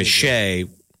 first name is Shay,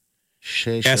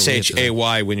 Shay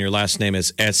S-H-A-Y, when your last name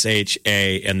is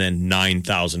S-H-A, and then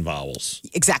 9,000 vowels.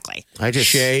 Exactly.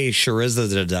 Shay,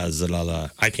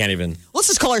 Sharizda. I can't even. Let's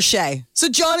just call her Shay. So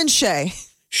John and Shay.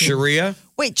 Sharia?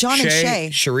 Wait, John and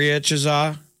Shay. Sharia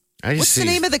Tazad. What's the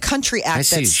name of the country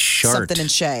act that's something and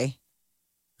Shay?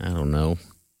 I don't know.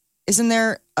 Isn't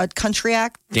there a country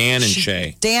act? Dan and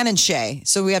Shay. Dan and Shay.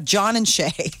 So we have John and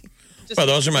Shay. Well,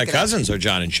 those are my cousins, are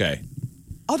John and Shay.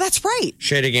 Oh, that's right.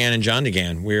 Shay DeGan and John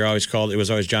DeGan. It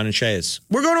was always John and Shay's.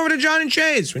 We're going over to John and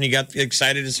Shay's when you got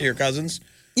excited to see your cousins.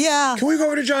 Yeah. Can we go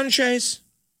over to John and Shay's?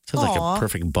 Sounds like a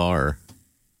perfect bar.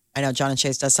 I know John and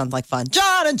Chase does sound like fun.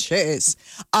 John and Chase.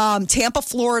 Tampa,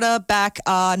 Florida, back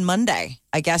on Monday.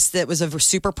 I guess that was a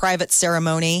super private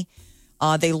ceremony.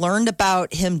 They learned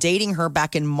about him dating her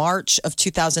back in March of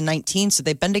 2019. So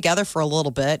they've been together for a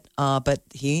little bit, but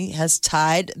he has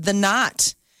tied the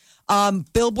knot.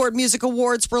 Billboard Music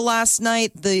Awards were last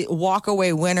night. The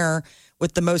walkaway winner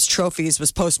with the most trophies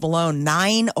was Post Malone.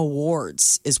 9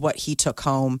 awards is what he took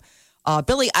home.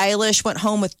 Billie Eilish went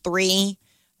home with 3.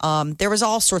 There was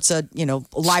all sorts of,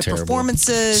 live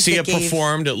performances. Sia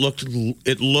performed.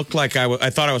 It looked like I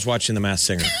thought I was watching The Masked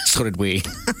Singer. So did we.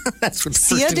 That's what the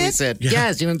Sia first thing we did? said. Yeah.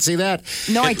 Yes, you didn't see that?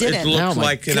 No, I didn't. It looked Oh, my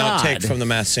like an God. outtake from The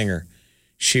Masked Singer.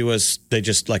 They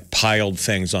just piled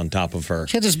things on top of her.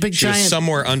 She had this big She was giant-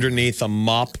 somewhere underneath a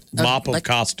mop of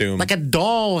costume. Like a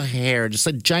doll hair, just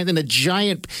a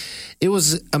giant. It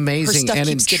was amazing stuff and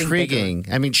keeps getting intriguing.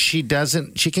 I mean, she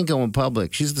can go in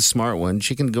public. She's the smart one.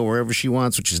 She can go wherever she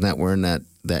wants, which is not wearing that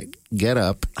get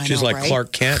up. She's know, like right?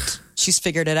 Clark Kent. She's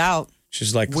figured it out.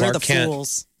 She's like We're Clark the Kent.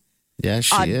 fools. Yeah,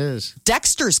 she is.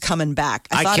 Dexter's coming back.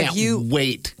 I thought can't of you.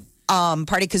 wait.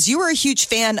 Party, because you were a huge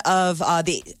fan of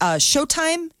the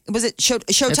Showtime. Was it Showtime?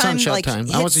 It's on Showtime. Like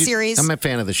hit series. I'm a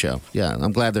fan of the show. Yeah,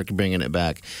 I'm glad they're bringing it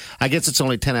back. I guess it's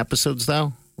only 10 episodes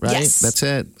though. Right? Yes. That's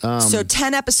it. So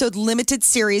 10 episode limited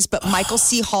series, but Michael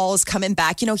C. Hall is coming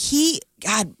back. You know,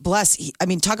 God bless.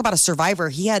 Talk about a survivor.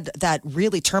 He had that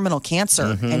really terminal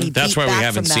cancer. And that's why we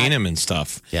haven't seen him and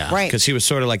stuff. Yeah. Right. Because he was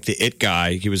sort of like the it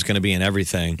guy. He was going to be in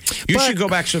everything. You should go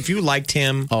back. So if you liked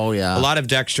him, a lot of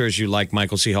Dexters, you like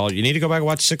Michael C. Hall, you need to go back and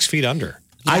watch 6 Feet Under.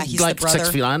 Yeah, I like 6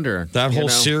 Feet Under. That whole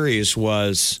series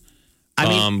was...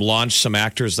 launched some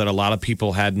actors that a lot of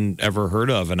people hadn't ever heard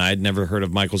of, and I had never heard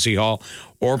of Michael C. Hall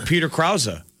or Peter Krause,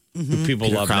 who people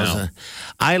love now.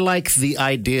 I like the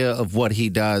idea of what he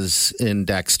does in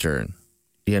Dexter.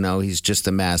 You know, he's just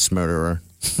a mass murderer.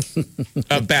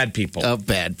 Of bad people. Of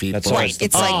bad people. That's right.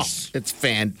 It's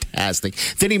fantastic.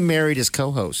 Then he married his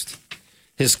co-host,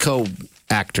 his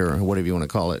co-actor, or whatever you want to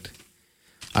call it.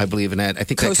 I believe in that. I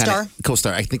think co-star?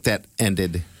 Co-star. I think that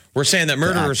ended. We're saying that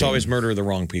murderers always murder the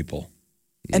wrong people.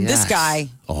 And this guy,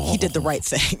 he did the right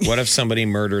thing. What if somebody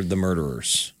murdered the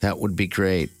murderers? That would be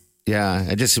great. Yeah,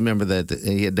 I just remember that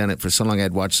he had done it for so long.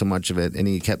 I'd watched so much of it, and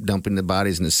he kept dumping the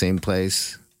bodies in the same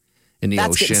place in the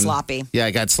That's ocean. getting sloppy. Yeah,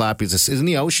 it got sloppy. It was in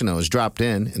the ocean. It was dropped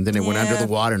in, and then it went under the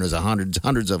water, and there was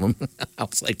hundreds of them. I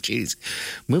was like, geez,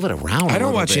 move it around. I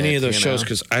don't watch any of those shows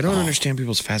because I don't understand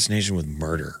people's fascination with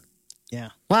murder. Yeah.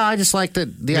 Well, I just like the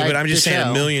but I'm just saying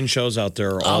a million shows out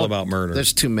there are all about murder.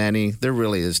 There's too many. There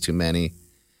really is too many.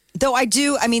 Though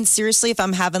seriously, if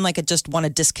I'm having like just want to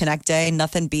disconnect day,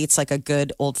 nothing beats like a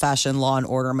good old fashioned Law and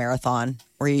Order marathon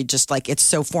where you just like, it's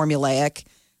so formulaic.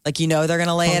 Like, they're going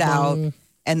to lay it out.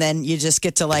 And then you just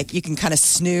get to you can kind of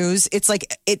snooze. It's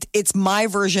like, it's my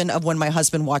version of when my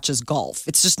husband watches golf.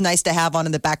 It's just nice to have on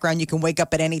in the background. You can wake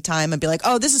up at any time and be like,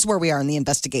 oh, this is where we are in the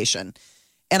investigation.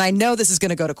 And I know this is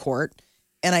going to go to court.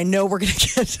 And I know we're going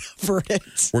to get a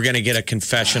verdict. We're going to get a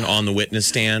confession on the witness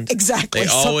stand. Exactly. They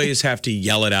always have to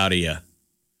yell it out of you.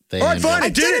 I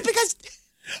did it because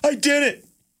I did it.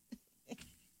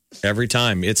 Every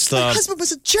time. It's my husband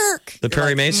was a jerk. The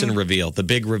Perry Mason reveal, the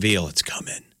big reveal. It's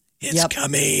coming. It's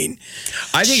coming.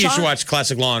 I think you should watch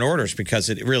classic Law and Orders because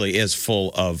it really is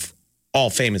full of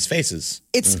all famous faces.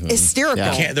 It's hysterical.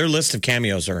 Yeah. Their list of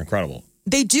cameos are incredible.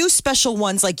 They do special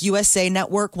ones like USA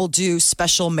Network will do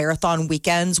special marathon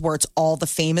weekends where it's all the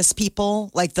famous people.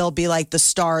 Like they'll be like the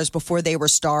stars before they were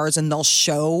stars and they'll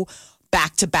show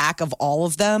back to back of all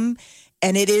of them.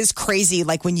 And it is crazy.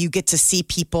 Like when you get to see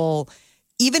people,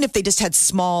 even if they just had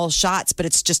small shots, but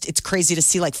it's crazy to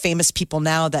see like famous people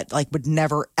now that like would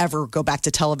never, ever go back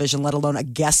to television, let alone a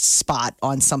guest spot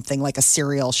on something like a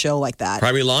serial show like that.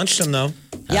 Probably launched them though.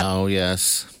 Yep. Oh,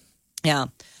 yes. Yeah.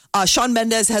 Shawn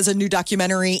Mendes has a new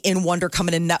documentary in Wonder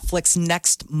coming to Netflix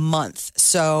next month.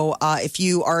 So if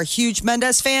you are a huge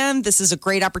Mendes fan, this is a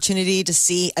great opportunity to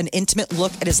see an intimate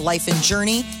look at his life and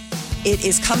journey. It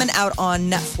is coming out on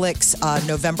Netflix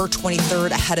November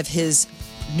 23rd ahead of his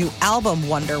new album,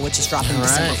 Wonder, which is dropping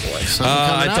December 4th.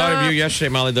 I thought of you yesterday,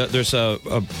 Molly. There's a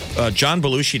John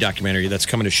Belushi documentary that's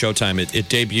coming to Showtime. It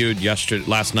debuted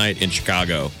last night in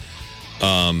Chicago.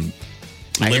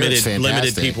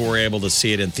 Limited people were able to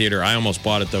see it in theater. I almost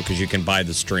bought it though because you can buy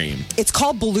the stream. It's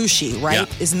called Belushi, right?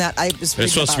 Yeah. Isn't that? It's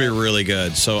supposed to be really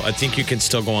good. So I think you can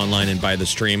still go online and buy the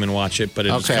stream and watch it. But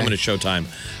it's coming to Showtime.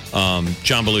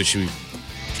 John Belushi.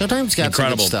 Showtime's got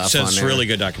incredible some good stuff so on it's there. a really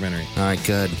good documentary. All right,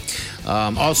 good.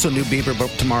 Also, new Bieber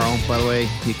book tomorrow. By the way,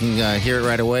 you can hear it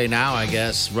right away now. I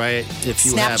guess right if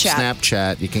you have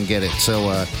Snapchat, you can get it.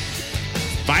 So.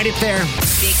 Find it there.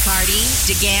 Big Party,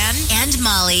 DeGan, and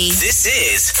Molly. This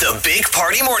is the Big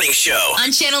Party Morning Show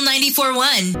on Channel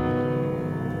 94.1.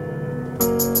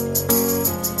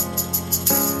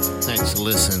 Thanks for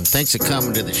listening. Thanks for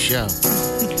coming to the show.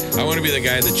 I want to be the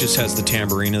guy that just has the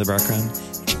tambourine in the background.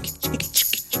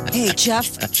 Hey,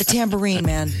 Jeff, the tambourine,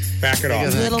 man. Back it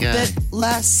off. A little bit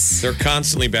less. They're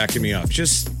constantly backing me up.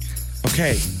 Just,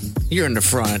 okay. You're in the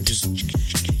front.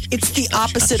 It's the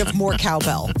opposite of more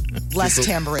cowbell. Less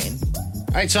tambourine.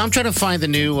 All right, so I'm trying to find the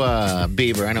new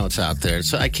Bieber. I know it's out there.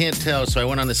 So I can't tell. So I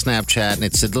went on the Snapchat, and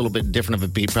it's a little bit different of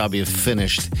a beat, probably a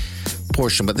finished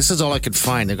portion. But this is all I could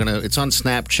find. It's on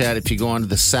Snapchat. If you go onto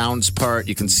the sounds part,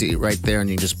 you can see it right there, and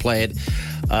you can just play it.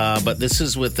 But this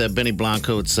is with Benny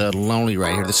Blanco. It's Lonely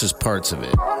right here. This is parts of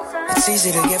it. It's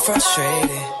easy to get frustrated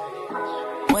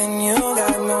when you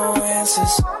got no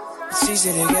answers. It's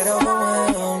easy to get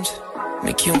overwhelmed.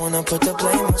 Make you wanna put the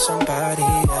blame on somebody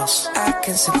else. I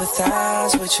can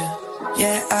sympathize with you.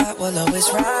 Yeah, I will always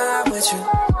ride with you.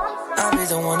 I'll be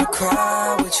the one to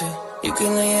cry with you. You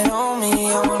can lay it on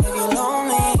me, I won't leave you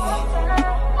lonely.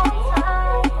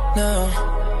 No,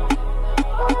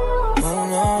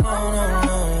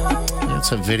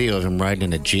 saw a video of him riding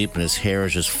in a Jeep and his hair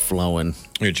is just flowing.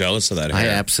 You're jealous of that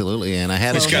hair. I absolutely am.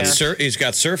 He's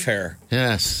got surf hair.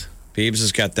 Yes. Beebs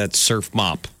has got that surf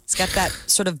mop. It's got that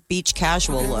sort of beach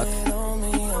casual look.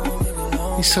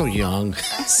 He's so young.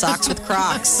 Socks with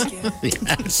Crocs.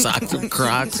 Yeah, socks with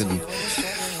Crocs and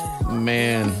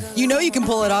man. You know you can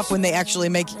pull it off when they actually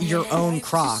make your own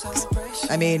Crocs.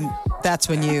 I mean, that's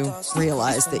when you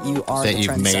realize that you are that the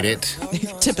you've made it.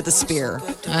 Tip of the spear.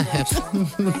 I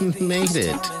have made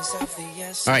it.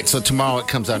 All right, so tomorrow it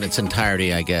comes out in its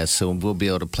entirety, I guess. So we'll be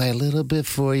able to play a little bit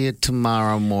for you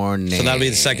tomorrow morning. So that'll be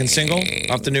the second single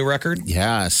off the new record?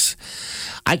 Yes.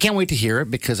 I can't wait to hear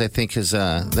it because I think his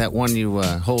that one you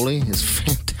Holy is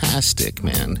fantastic,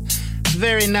 man.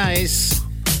 Very nice.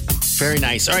 Very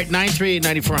nice. All right,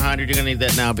 938-9400. You're going to need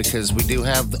that now because we do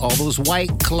have all those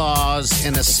White Claws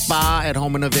in a spa at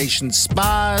Home Innovation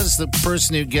Spas. The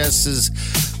person who guesses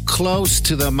close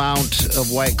to the amount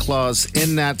of White Claws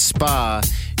in that spa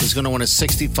is going to win a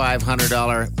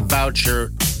 $6,500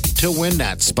 voucher to win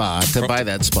that spa, to buy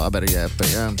that spa, better yet.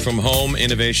 But yeah. From Home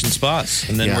Innovation Spas.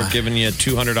 And then we're giving you a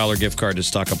 $200 gift card to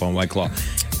stock up on White Claw.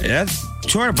 Yeah,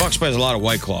 $200 buys a lot of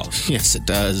White Claw. Yes, it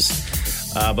does.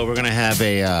 But we're going to have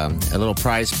a little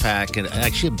prize pack, and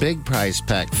actually a big prize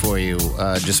pack for you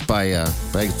just by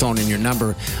throwing in your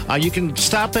number. You can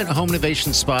stop at Home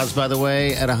Innovation Spas, by the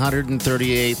way, at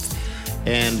 138th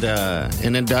and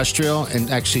in Industrial, and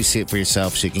actually see it for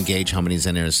yourself so you can gauge how many's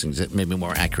in there, so maybe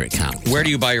more accurate count. Where do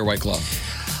you buy your White Claw?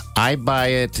 I buy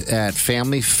it at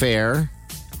Family Fare,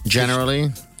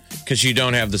 generally. Because you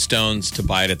don't have the stones to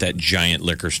buy it at that giant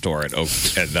liquor store at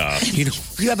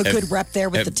You have a good rep there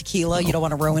with the tequila. You don't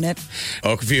want to ruin it.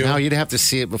 Oakview. No, you'd have to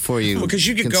see it before you. Because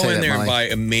you could go in there and buy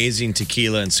amazing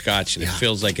tequila and scotch, and it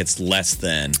feels like it's less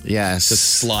than. Yes. To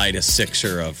slide a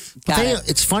sixer of.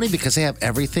 It's funny because they have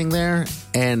everything there,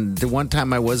 and the one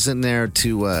time I was in there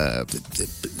to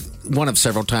one of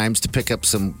several times to pick up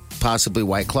some possibly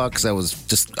White Claw because that was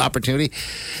just opportunity.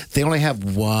 They only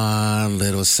have one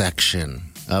little section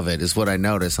of it is what I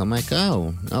noticed. I'm like,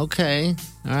 oh, okay.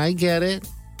 I get it.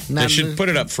 They should put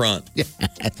it up front. Yeah.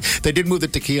 They did move the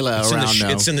tequila around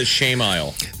now. It's in the shame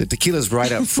aisle. The tequila's right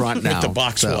up front now. With the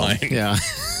box wine. Yeah.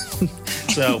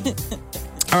 So,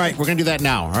 all right, we're going to do that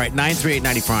now. All right,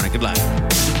 938-9400. Good luck.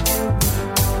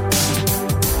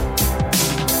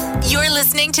 You're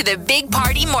listening to the Big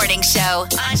Party Morning Show on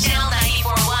Channel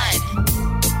 94.1.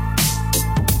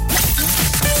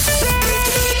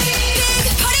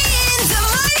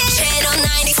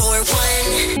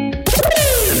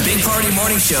 The Big Party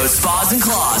Morning Show, Spas and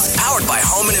Claws, powered by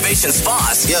Home Innovation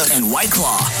Spas and White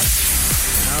Claw.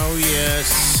 Oh,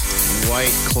 yes.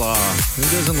 White Claw. Who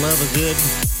doesn't love a good,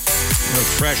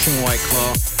 refreshing White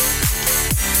Claw?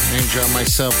 I enjoy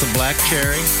myself the black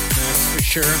cherry, that's for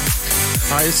sure.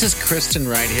 All right, this is Kristen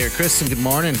right here. Kristen, good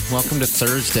morning. Welcome to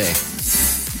Thursday.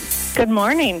 Good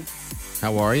morning.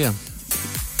 How are you?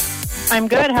 I'm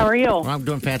good. How are you? Well, I'm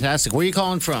doing fantastic. Where are you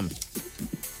calling from?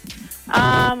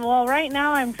 Well, right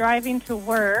now I'm driving to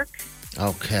work.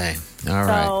 Okay. All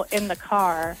right. So in the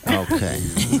car. Okay.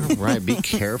 All right. Be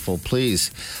careful,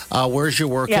 please. Where's your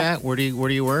work at? Where do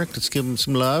you work? Let's give them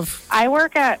some love. I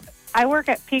work at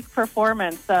Peak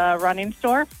Performance, a running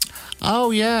store.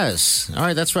 Oh, yes. All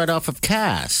right. That's right off of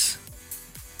Cass.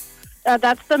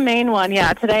 That's the main one.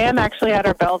 Yeah. Today I'm actually at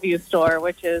our Bellevue store,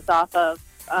 which is off of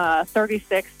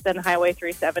 36th and Highway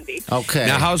 370. Okay.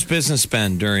 Now, how's business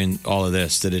been during all of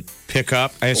this? Did it pick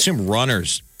up? I assume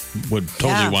runners would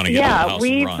totally want to get out of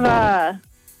the house and run.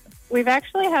 We've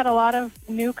actually had a lot of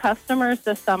new customers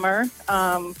this summer,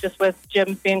 just with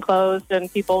gyms being closed and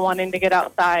people wanting to get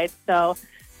outside. So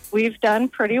we've done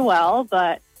pretty well,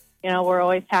 but, we're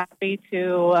always happy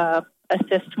to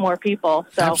assist more people.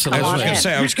 So absolutely. Come on I was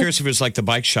in. I was curious if it was like the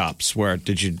bike shops where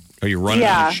are you running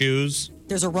out of shoes?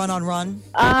 There's a run.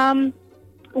 Our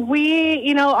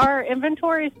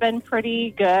inventory's been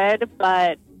pretty good,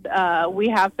 but we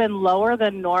have been lower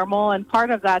than normal, and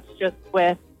part of that's just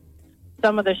with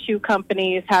some of the shoe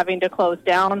companies having to close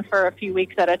down for a few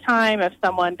weeks at a time if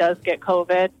someone does get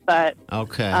COVID. But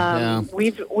okay,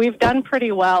 we've done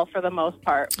pretty well for the most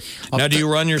part. Now, do you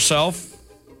run yourself?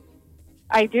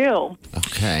 I do.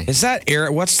 Okay. Is that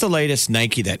what's the latest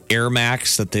Nike, that Air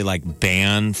Max that they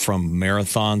ban from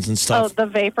marathons and stuff? Oh, the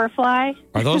Vaporfly.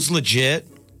 Are those legit?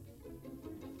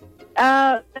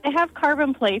 They have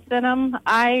carbon plates in them.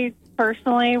 I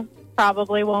personally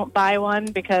probably won't buy one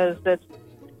because it's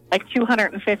like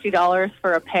 $250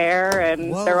 for a pair,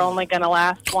 and they're only going to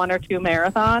last one or two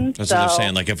marathons. That's what they're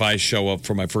saying. Like, if I show up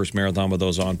for my first marathon with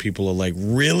those on, people are like,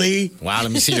 really? Wow,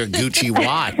 let me see your Gucci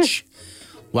watch.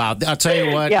 Wow, I'll tell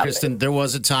you what, Yeah. Kristen. There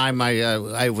was a time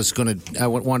I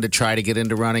wanted to try to get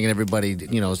into running, and everybody,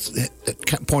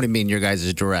 pointed me in your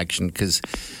guys' direction because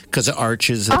of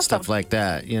arches and stuff like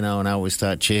that, and I always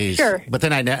thought, geez. Sure. But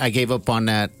then I gave up on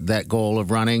that goal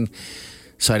of running,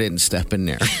 so I didn't step in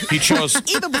there. He chose.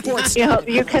 Even before it's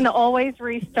You can always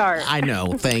restart. I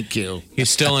know. Thank you. He's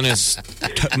still in his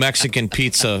Mexican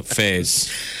pizza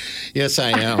phase. Yes, I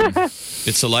am.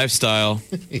 It's a lifestyle.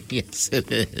 Yes, it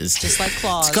is. just like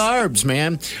claws. It's carbs,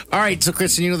 man. All right, so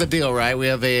Kristen, you know the deal, right? We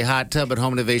have a hot tub at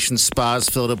Home Innovation Spas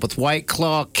filled up with White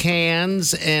Claw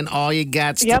cans, and all you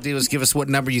got to do is give us what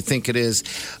number you think it is.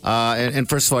 And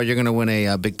first of all, you're going to win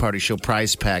a Big Party Show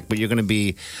prize pack, but you're going to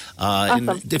be,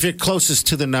 if you're closest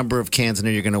to the number of cans in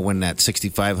there, you're going to win that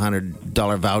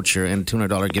 $6,500 voucher and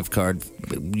 $200 gift card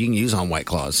you can use on White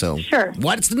Claw. So, Sure.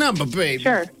 What's the number, babe?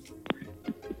 Sure.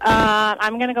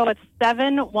 I'm going to go with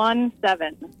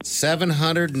 717.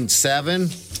 707.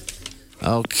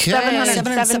 Okay.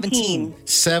 717.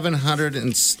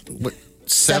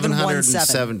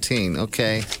 717.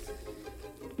 Okay.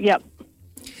 Yep.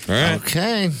 All right.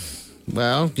 Okay.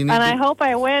 Well, you need And to, I hope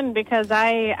I win because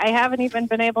I haven't even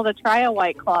been able to try a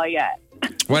White Claw yet.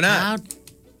 Why How not?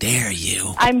 dare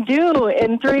you? I'm due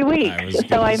in 3 I was weeks, so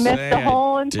gonna I missed say, the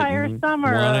whole I entire didn't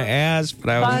summer. Want to ask, but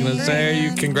I was going to say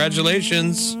you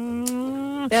congratulations.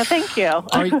 Yeah, thank you.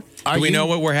 Are Do we you- know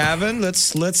what we're having?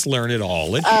 Let's learn it all.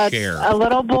 Let's share. A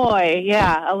little boy.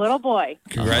 Yeah, a little boy.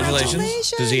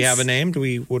 Congratulations. Does he have a name? Do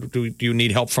you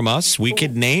need help from us? We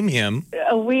could name him.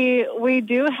 We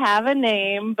do have a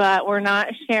name, but we're not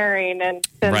sharing. And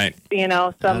since, Right.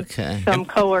 some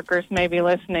coworkers may be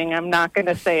listening, I'm not going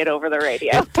to say it over the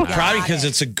radio. Probably because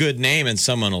it's a good name and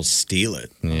someone will steal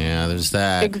it. Yeah, there's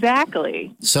that.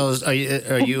 Exactly. So, are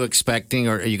you expecting,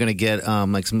 or are you going to get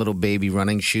like some little baby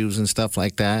running shoes and stuff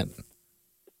like that?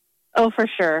 Oh, for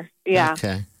sure. Yeah.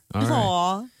 Okay. All right.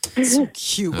 Aw, so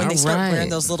cute when they All start right. wearing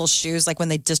those little shoes, like when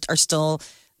they just are still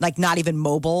like not even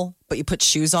mobile, but you put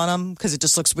shoes on them because it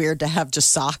just looks weird to have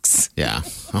just socks. Yeah.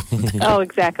 Oh,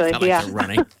 exactly. Like Yeah. they're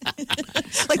running.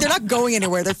 Like they're not going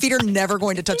anywhere. Their feet are never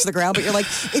going to touch the ground, but you're like,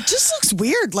 it just looks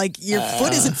weird. Like your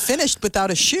foot isn't finished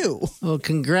without a shoe. Well,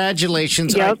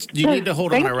 congratulations. Yep. All right, you need to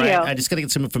hold on, Thank all right? you. I just got to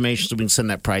get some information so we can send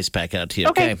that prize pack out to you.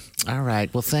 Okay. All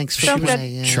right. Well, thanks for Sounds good.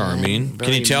 playing. Charming. Can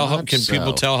Very you tell? much Can people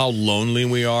so. tell how lonely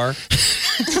we are?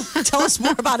 Tell us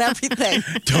more about everything.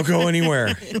 Don't go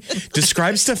anywhere.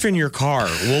 Describe stuff in your car.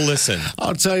 We'll listen.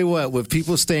 I'll tell you what. With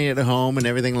people staying at home and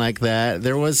everything like that,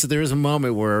 there was a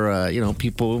moment where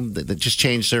people that just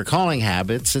changed their calling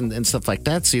habits and stuff like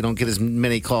that, so you don't get as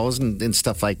many calls and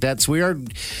stuff like that. So we are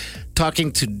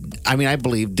talking to, I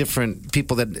believe, different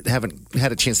people that haven't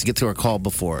had a chance to get to our call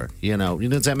before.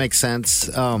 Does that make sense?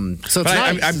 So it's nice.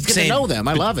 I'm It's good saying, to know them.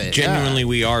 I love it. Genuinely,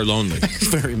 we are lonely. Yeah.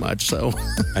 Very much so.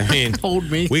 I mean, Hold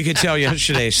me. we could tell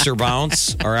yesterday, Sir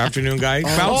Bounce, our afternoon guy,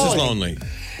 Bounce is lonely.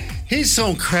 He's so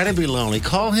incredibly lonely.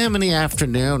 Call him in the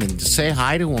afternoon and say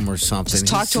hi to him or something. Just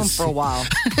talk to him for a while,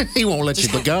 He won't let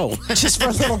you go. just for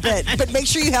a little bit. But make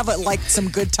sure you have some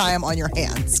good time on your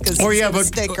hands because Or you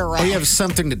stick or around. you have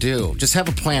something to do. Just have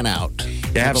a plan out.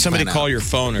 Yeah, have a somebody plan call out. your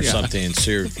phone or something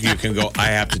so you can go, I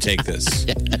have to take this.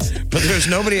 But there's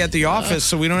nobody at the office,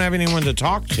 so we don't have anyone to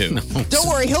talk to. Don't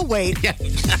worry, he'll wait. Yeah,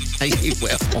 he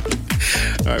will.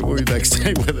 All right, we'll be back.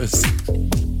 Stay with us.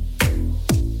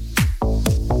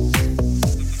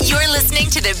 You're listening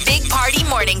to the Big Party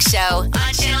Morning Show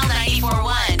on Channel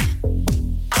 94.1.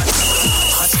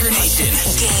 Husker Nation.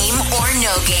 Game or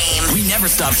no game. We never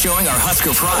stop showing our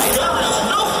Husker pride.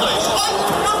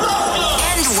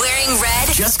 And wearing red.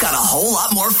 Just got a whole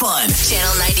lot more fun.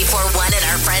 Channel 94.1 and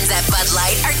our friends at Bud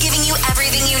Light are giving you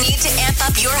everything you need to amp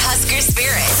up your Husker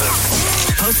spirit.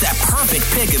 Post that perfect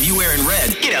pic of you wearing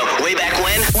red. Way back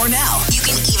when. Or now. You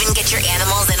can even get your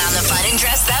animals in on the fun and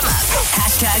dress them up.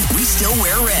 Hashtag we still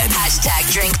wear red. Hashtag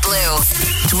drink blue.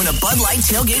 To win a Bud Light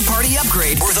tailgate party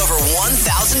upgrade worth over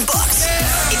 $1,000.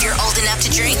 If you're old enough to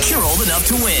drink, You're old enough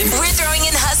to win. we're throwing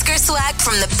in Husker swag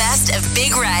from the best of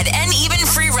Big Red and even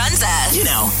free Runza.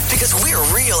 Because we're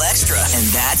real extra. And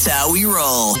that's how we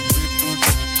roll.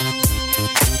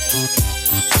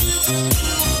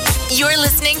 You're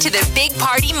listening to the Big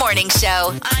Party Morning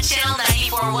Show on Channel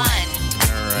 94.1.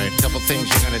 All right, a couple things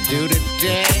you're going to do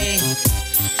today.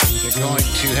 You're going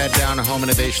to head down to Home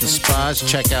Innovation Spas,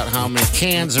 check out how many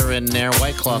cans are in there,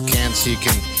 White Claw cans, so you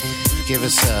can give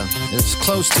us as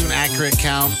close to an accurate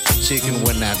count so you can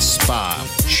win that spa.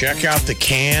 Check out the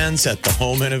cans at the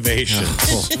Home Innovations.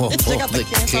 Check out the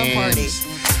cans on party.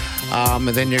 And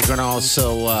then you're going to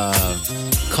also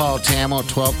call Tam at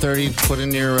 12:30, put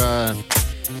in your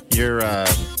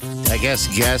I guess,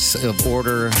 guess of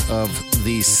order of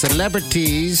the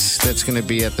celebrities that's going to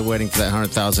be at the wedding for that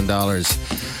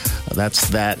 $100,000. That's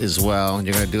that as well. And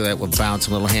you're going to do that with Bounce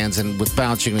and Little Hands. And with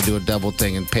Bounce, you're going to do a double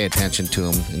thing and pay attention to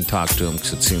him and talk to him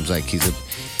because it seems like he's a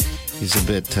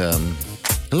bit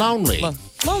lonely.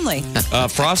 Lonely.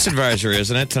 Frost advisory,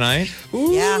 isn't it, tonight?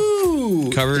 Yeah.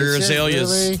 Cover your azaleas.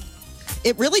 Really?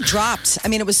 It really dropped. I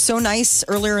mean, it was so nice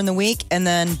earlier in the week, and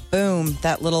then boom,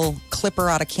 that little clipper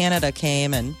out of Canada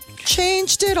came and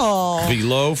changed it all.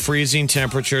 Below freezing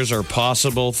temperatures are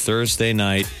possible Thursday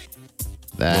night.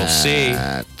 We'll see.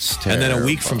 That's and then a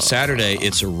week from Saturday,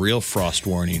 it's a real frost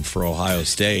warning for Ohio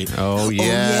State. Oh,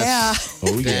 yeah.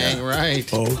 Oh, yeah. Dang right.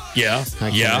 Oh, yeah. I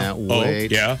cannot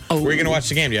wait. Oh, yeah. Where are you going to watch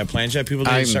the game? Do you have plans yet? People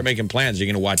need to start making plans. Are you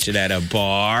going to watch it at a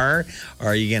bar? Or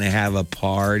are you going to have a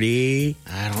party?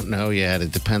 I don't know yet.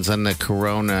 It depends on the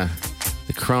corona.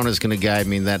 The corona's going to guide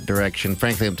me in that direction.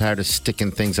 Frankly, I'm tired of sticking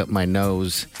things up my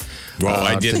nose. Well,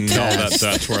 I didn't know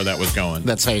that's where that was going.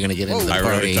 That's how you're going to get into the party. I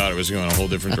really thought it was going a whole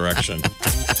different direction.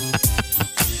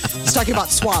 He's talking about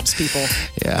swabs, people.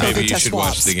 Yeah. Maybe you should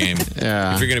watch the game.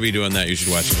 Yeah. If you're going to be doing that, you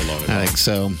should watch it alone. I think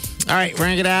so. All right, we're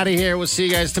going to get out of here. We'll see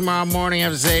you guys tomorrow morning.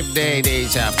 Have a safe day.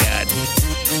 Days off, God.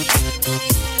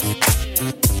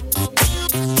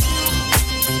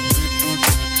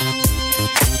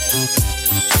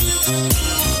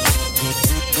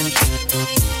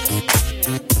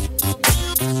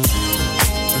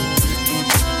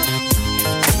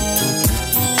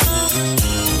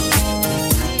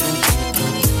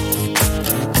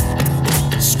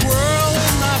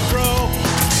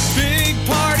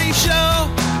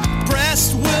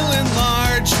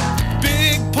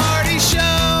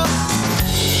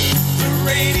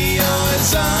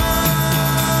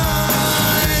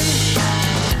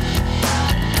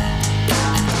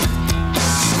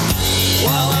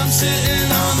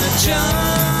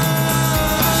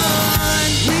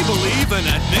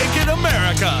 Naked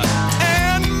America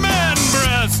and man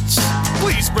breasts.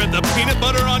 Please spread the peanut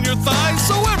butter on your thighs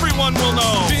so everyone will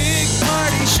know. Big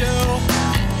party show.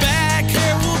 Back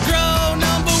hair will grow.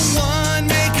 Number one,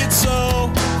 make it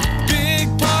so. Big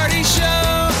party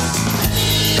show.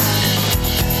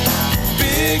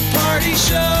 Big party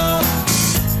show.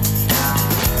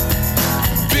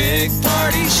 Big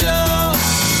party show.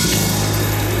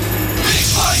 Big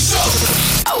party show.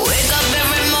 I wake up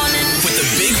every morning with the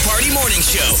Big Party Morning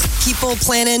Show. People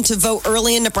planning to vote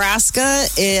early in Nebraska.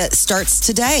 It starts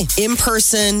today.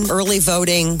 In-person early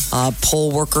voting.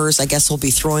 Poll workers, I guess, will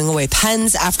be throwing away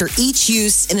pens after each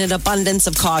use in an abundance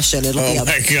of caution. It'll be a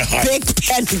big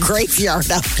pen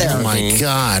graveyard out there. Oh, my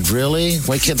God. Really?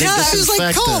 Why can't they disinfect I was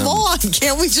like, come on.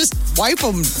 Can't we just wipe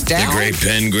them down? The Great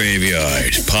Pen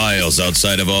Graveyard. Piles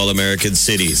outside of all American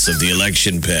cities of the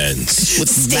election pens.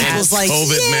 With masks. Like,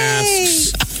 COVID yay!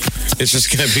 masks. It's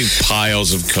just going to be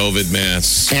piles of COVID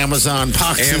masks. Amazon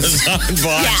boxes. Yeah.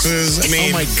 I mean,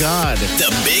 oh, my God.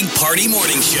 The Big Party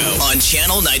Morning Show on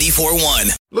Channel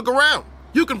 94.1. Look around.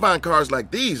 You can find cars like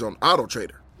these on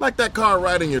AutoTrader, like that car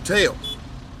right in your tail.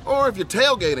 Or if you're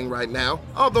tailgating right now,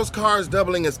 all those cars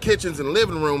doubling as kitchens and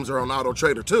living rooms are on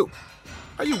AutoTrader too.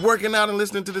 Are you working out and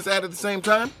listening to this ad at the same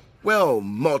time? Well,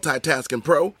 multitasking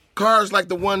pro, cars like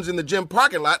the ones in the gym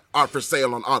parking lot are for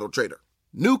sale on AutoTrader.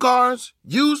 New cars,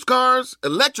 used cars,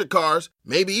 electric cars,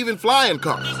 maybe even flying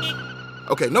cars.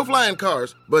 Okay, no flying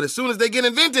cars, but as soon as they get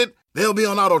invented, they'll be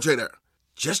on AutoTrader.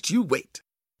 Just you wait.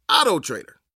 AutoTrader.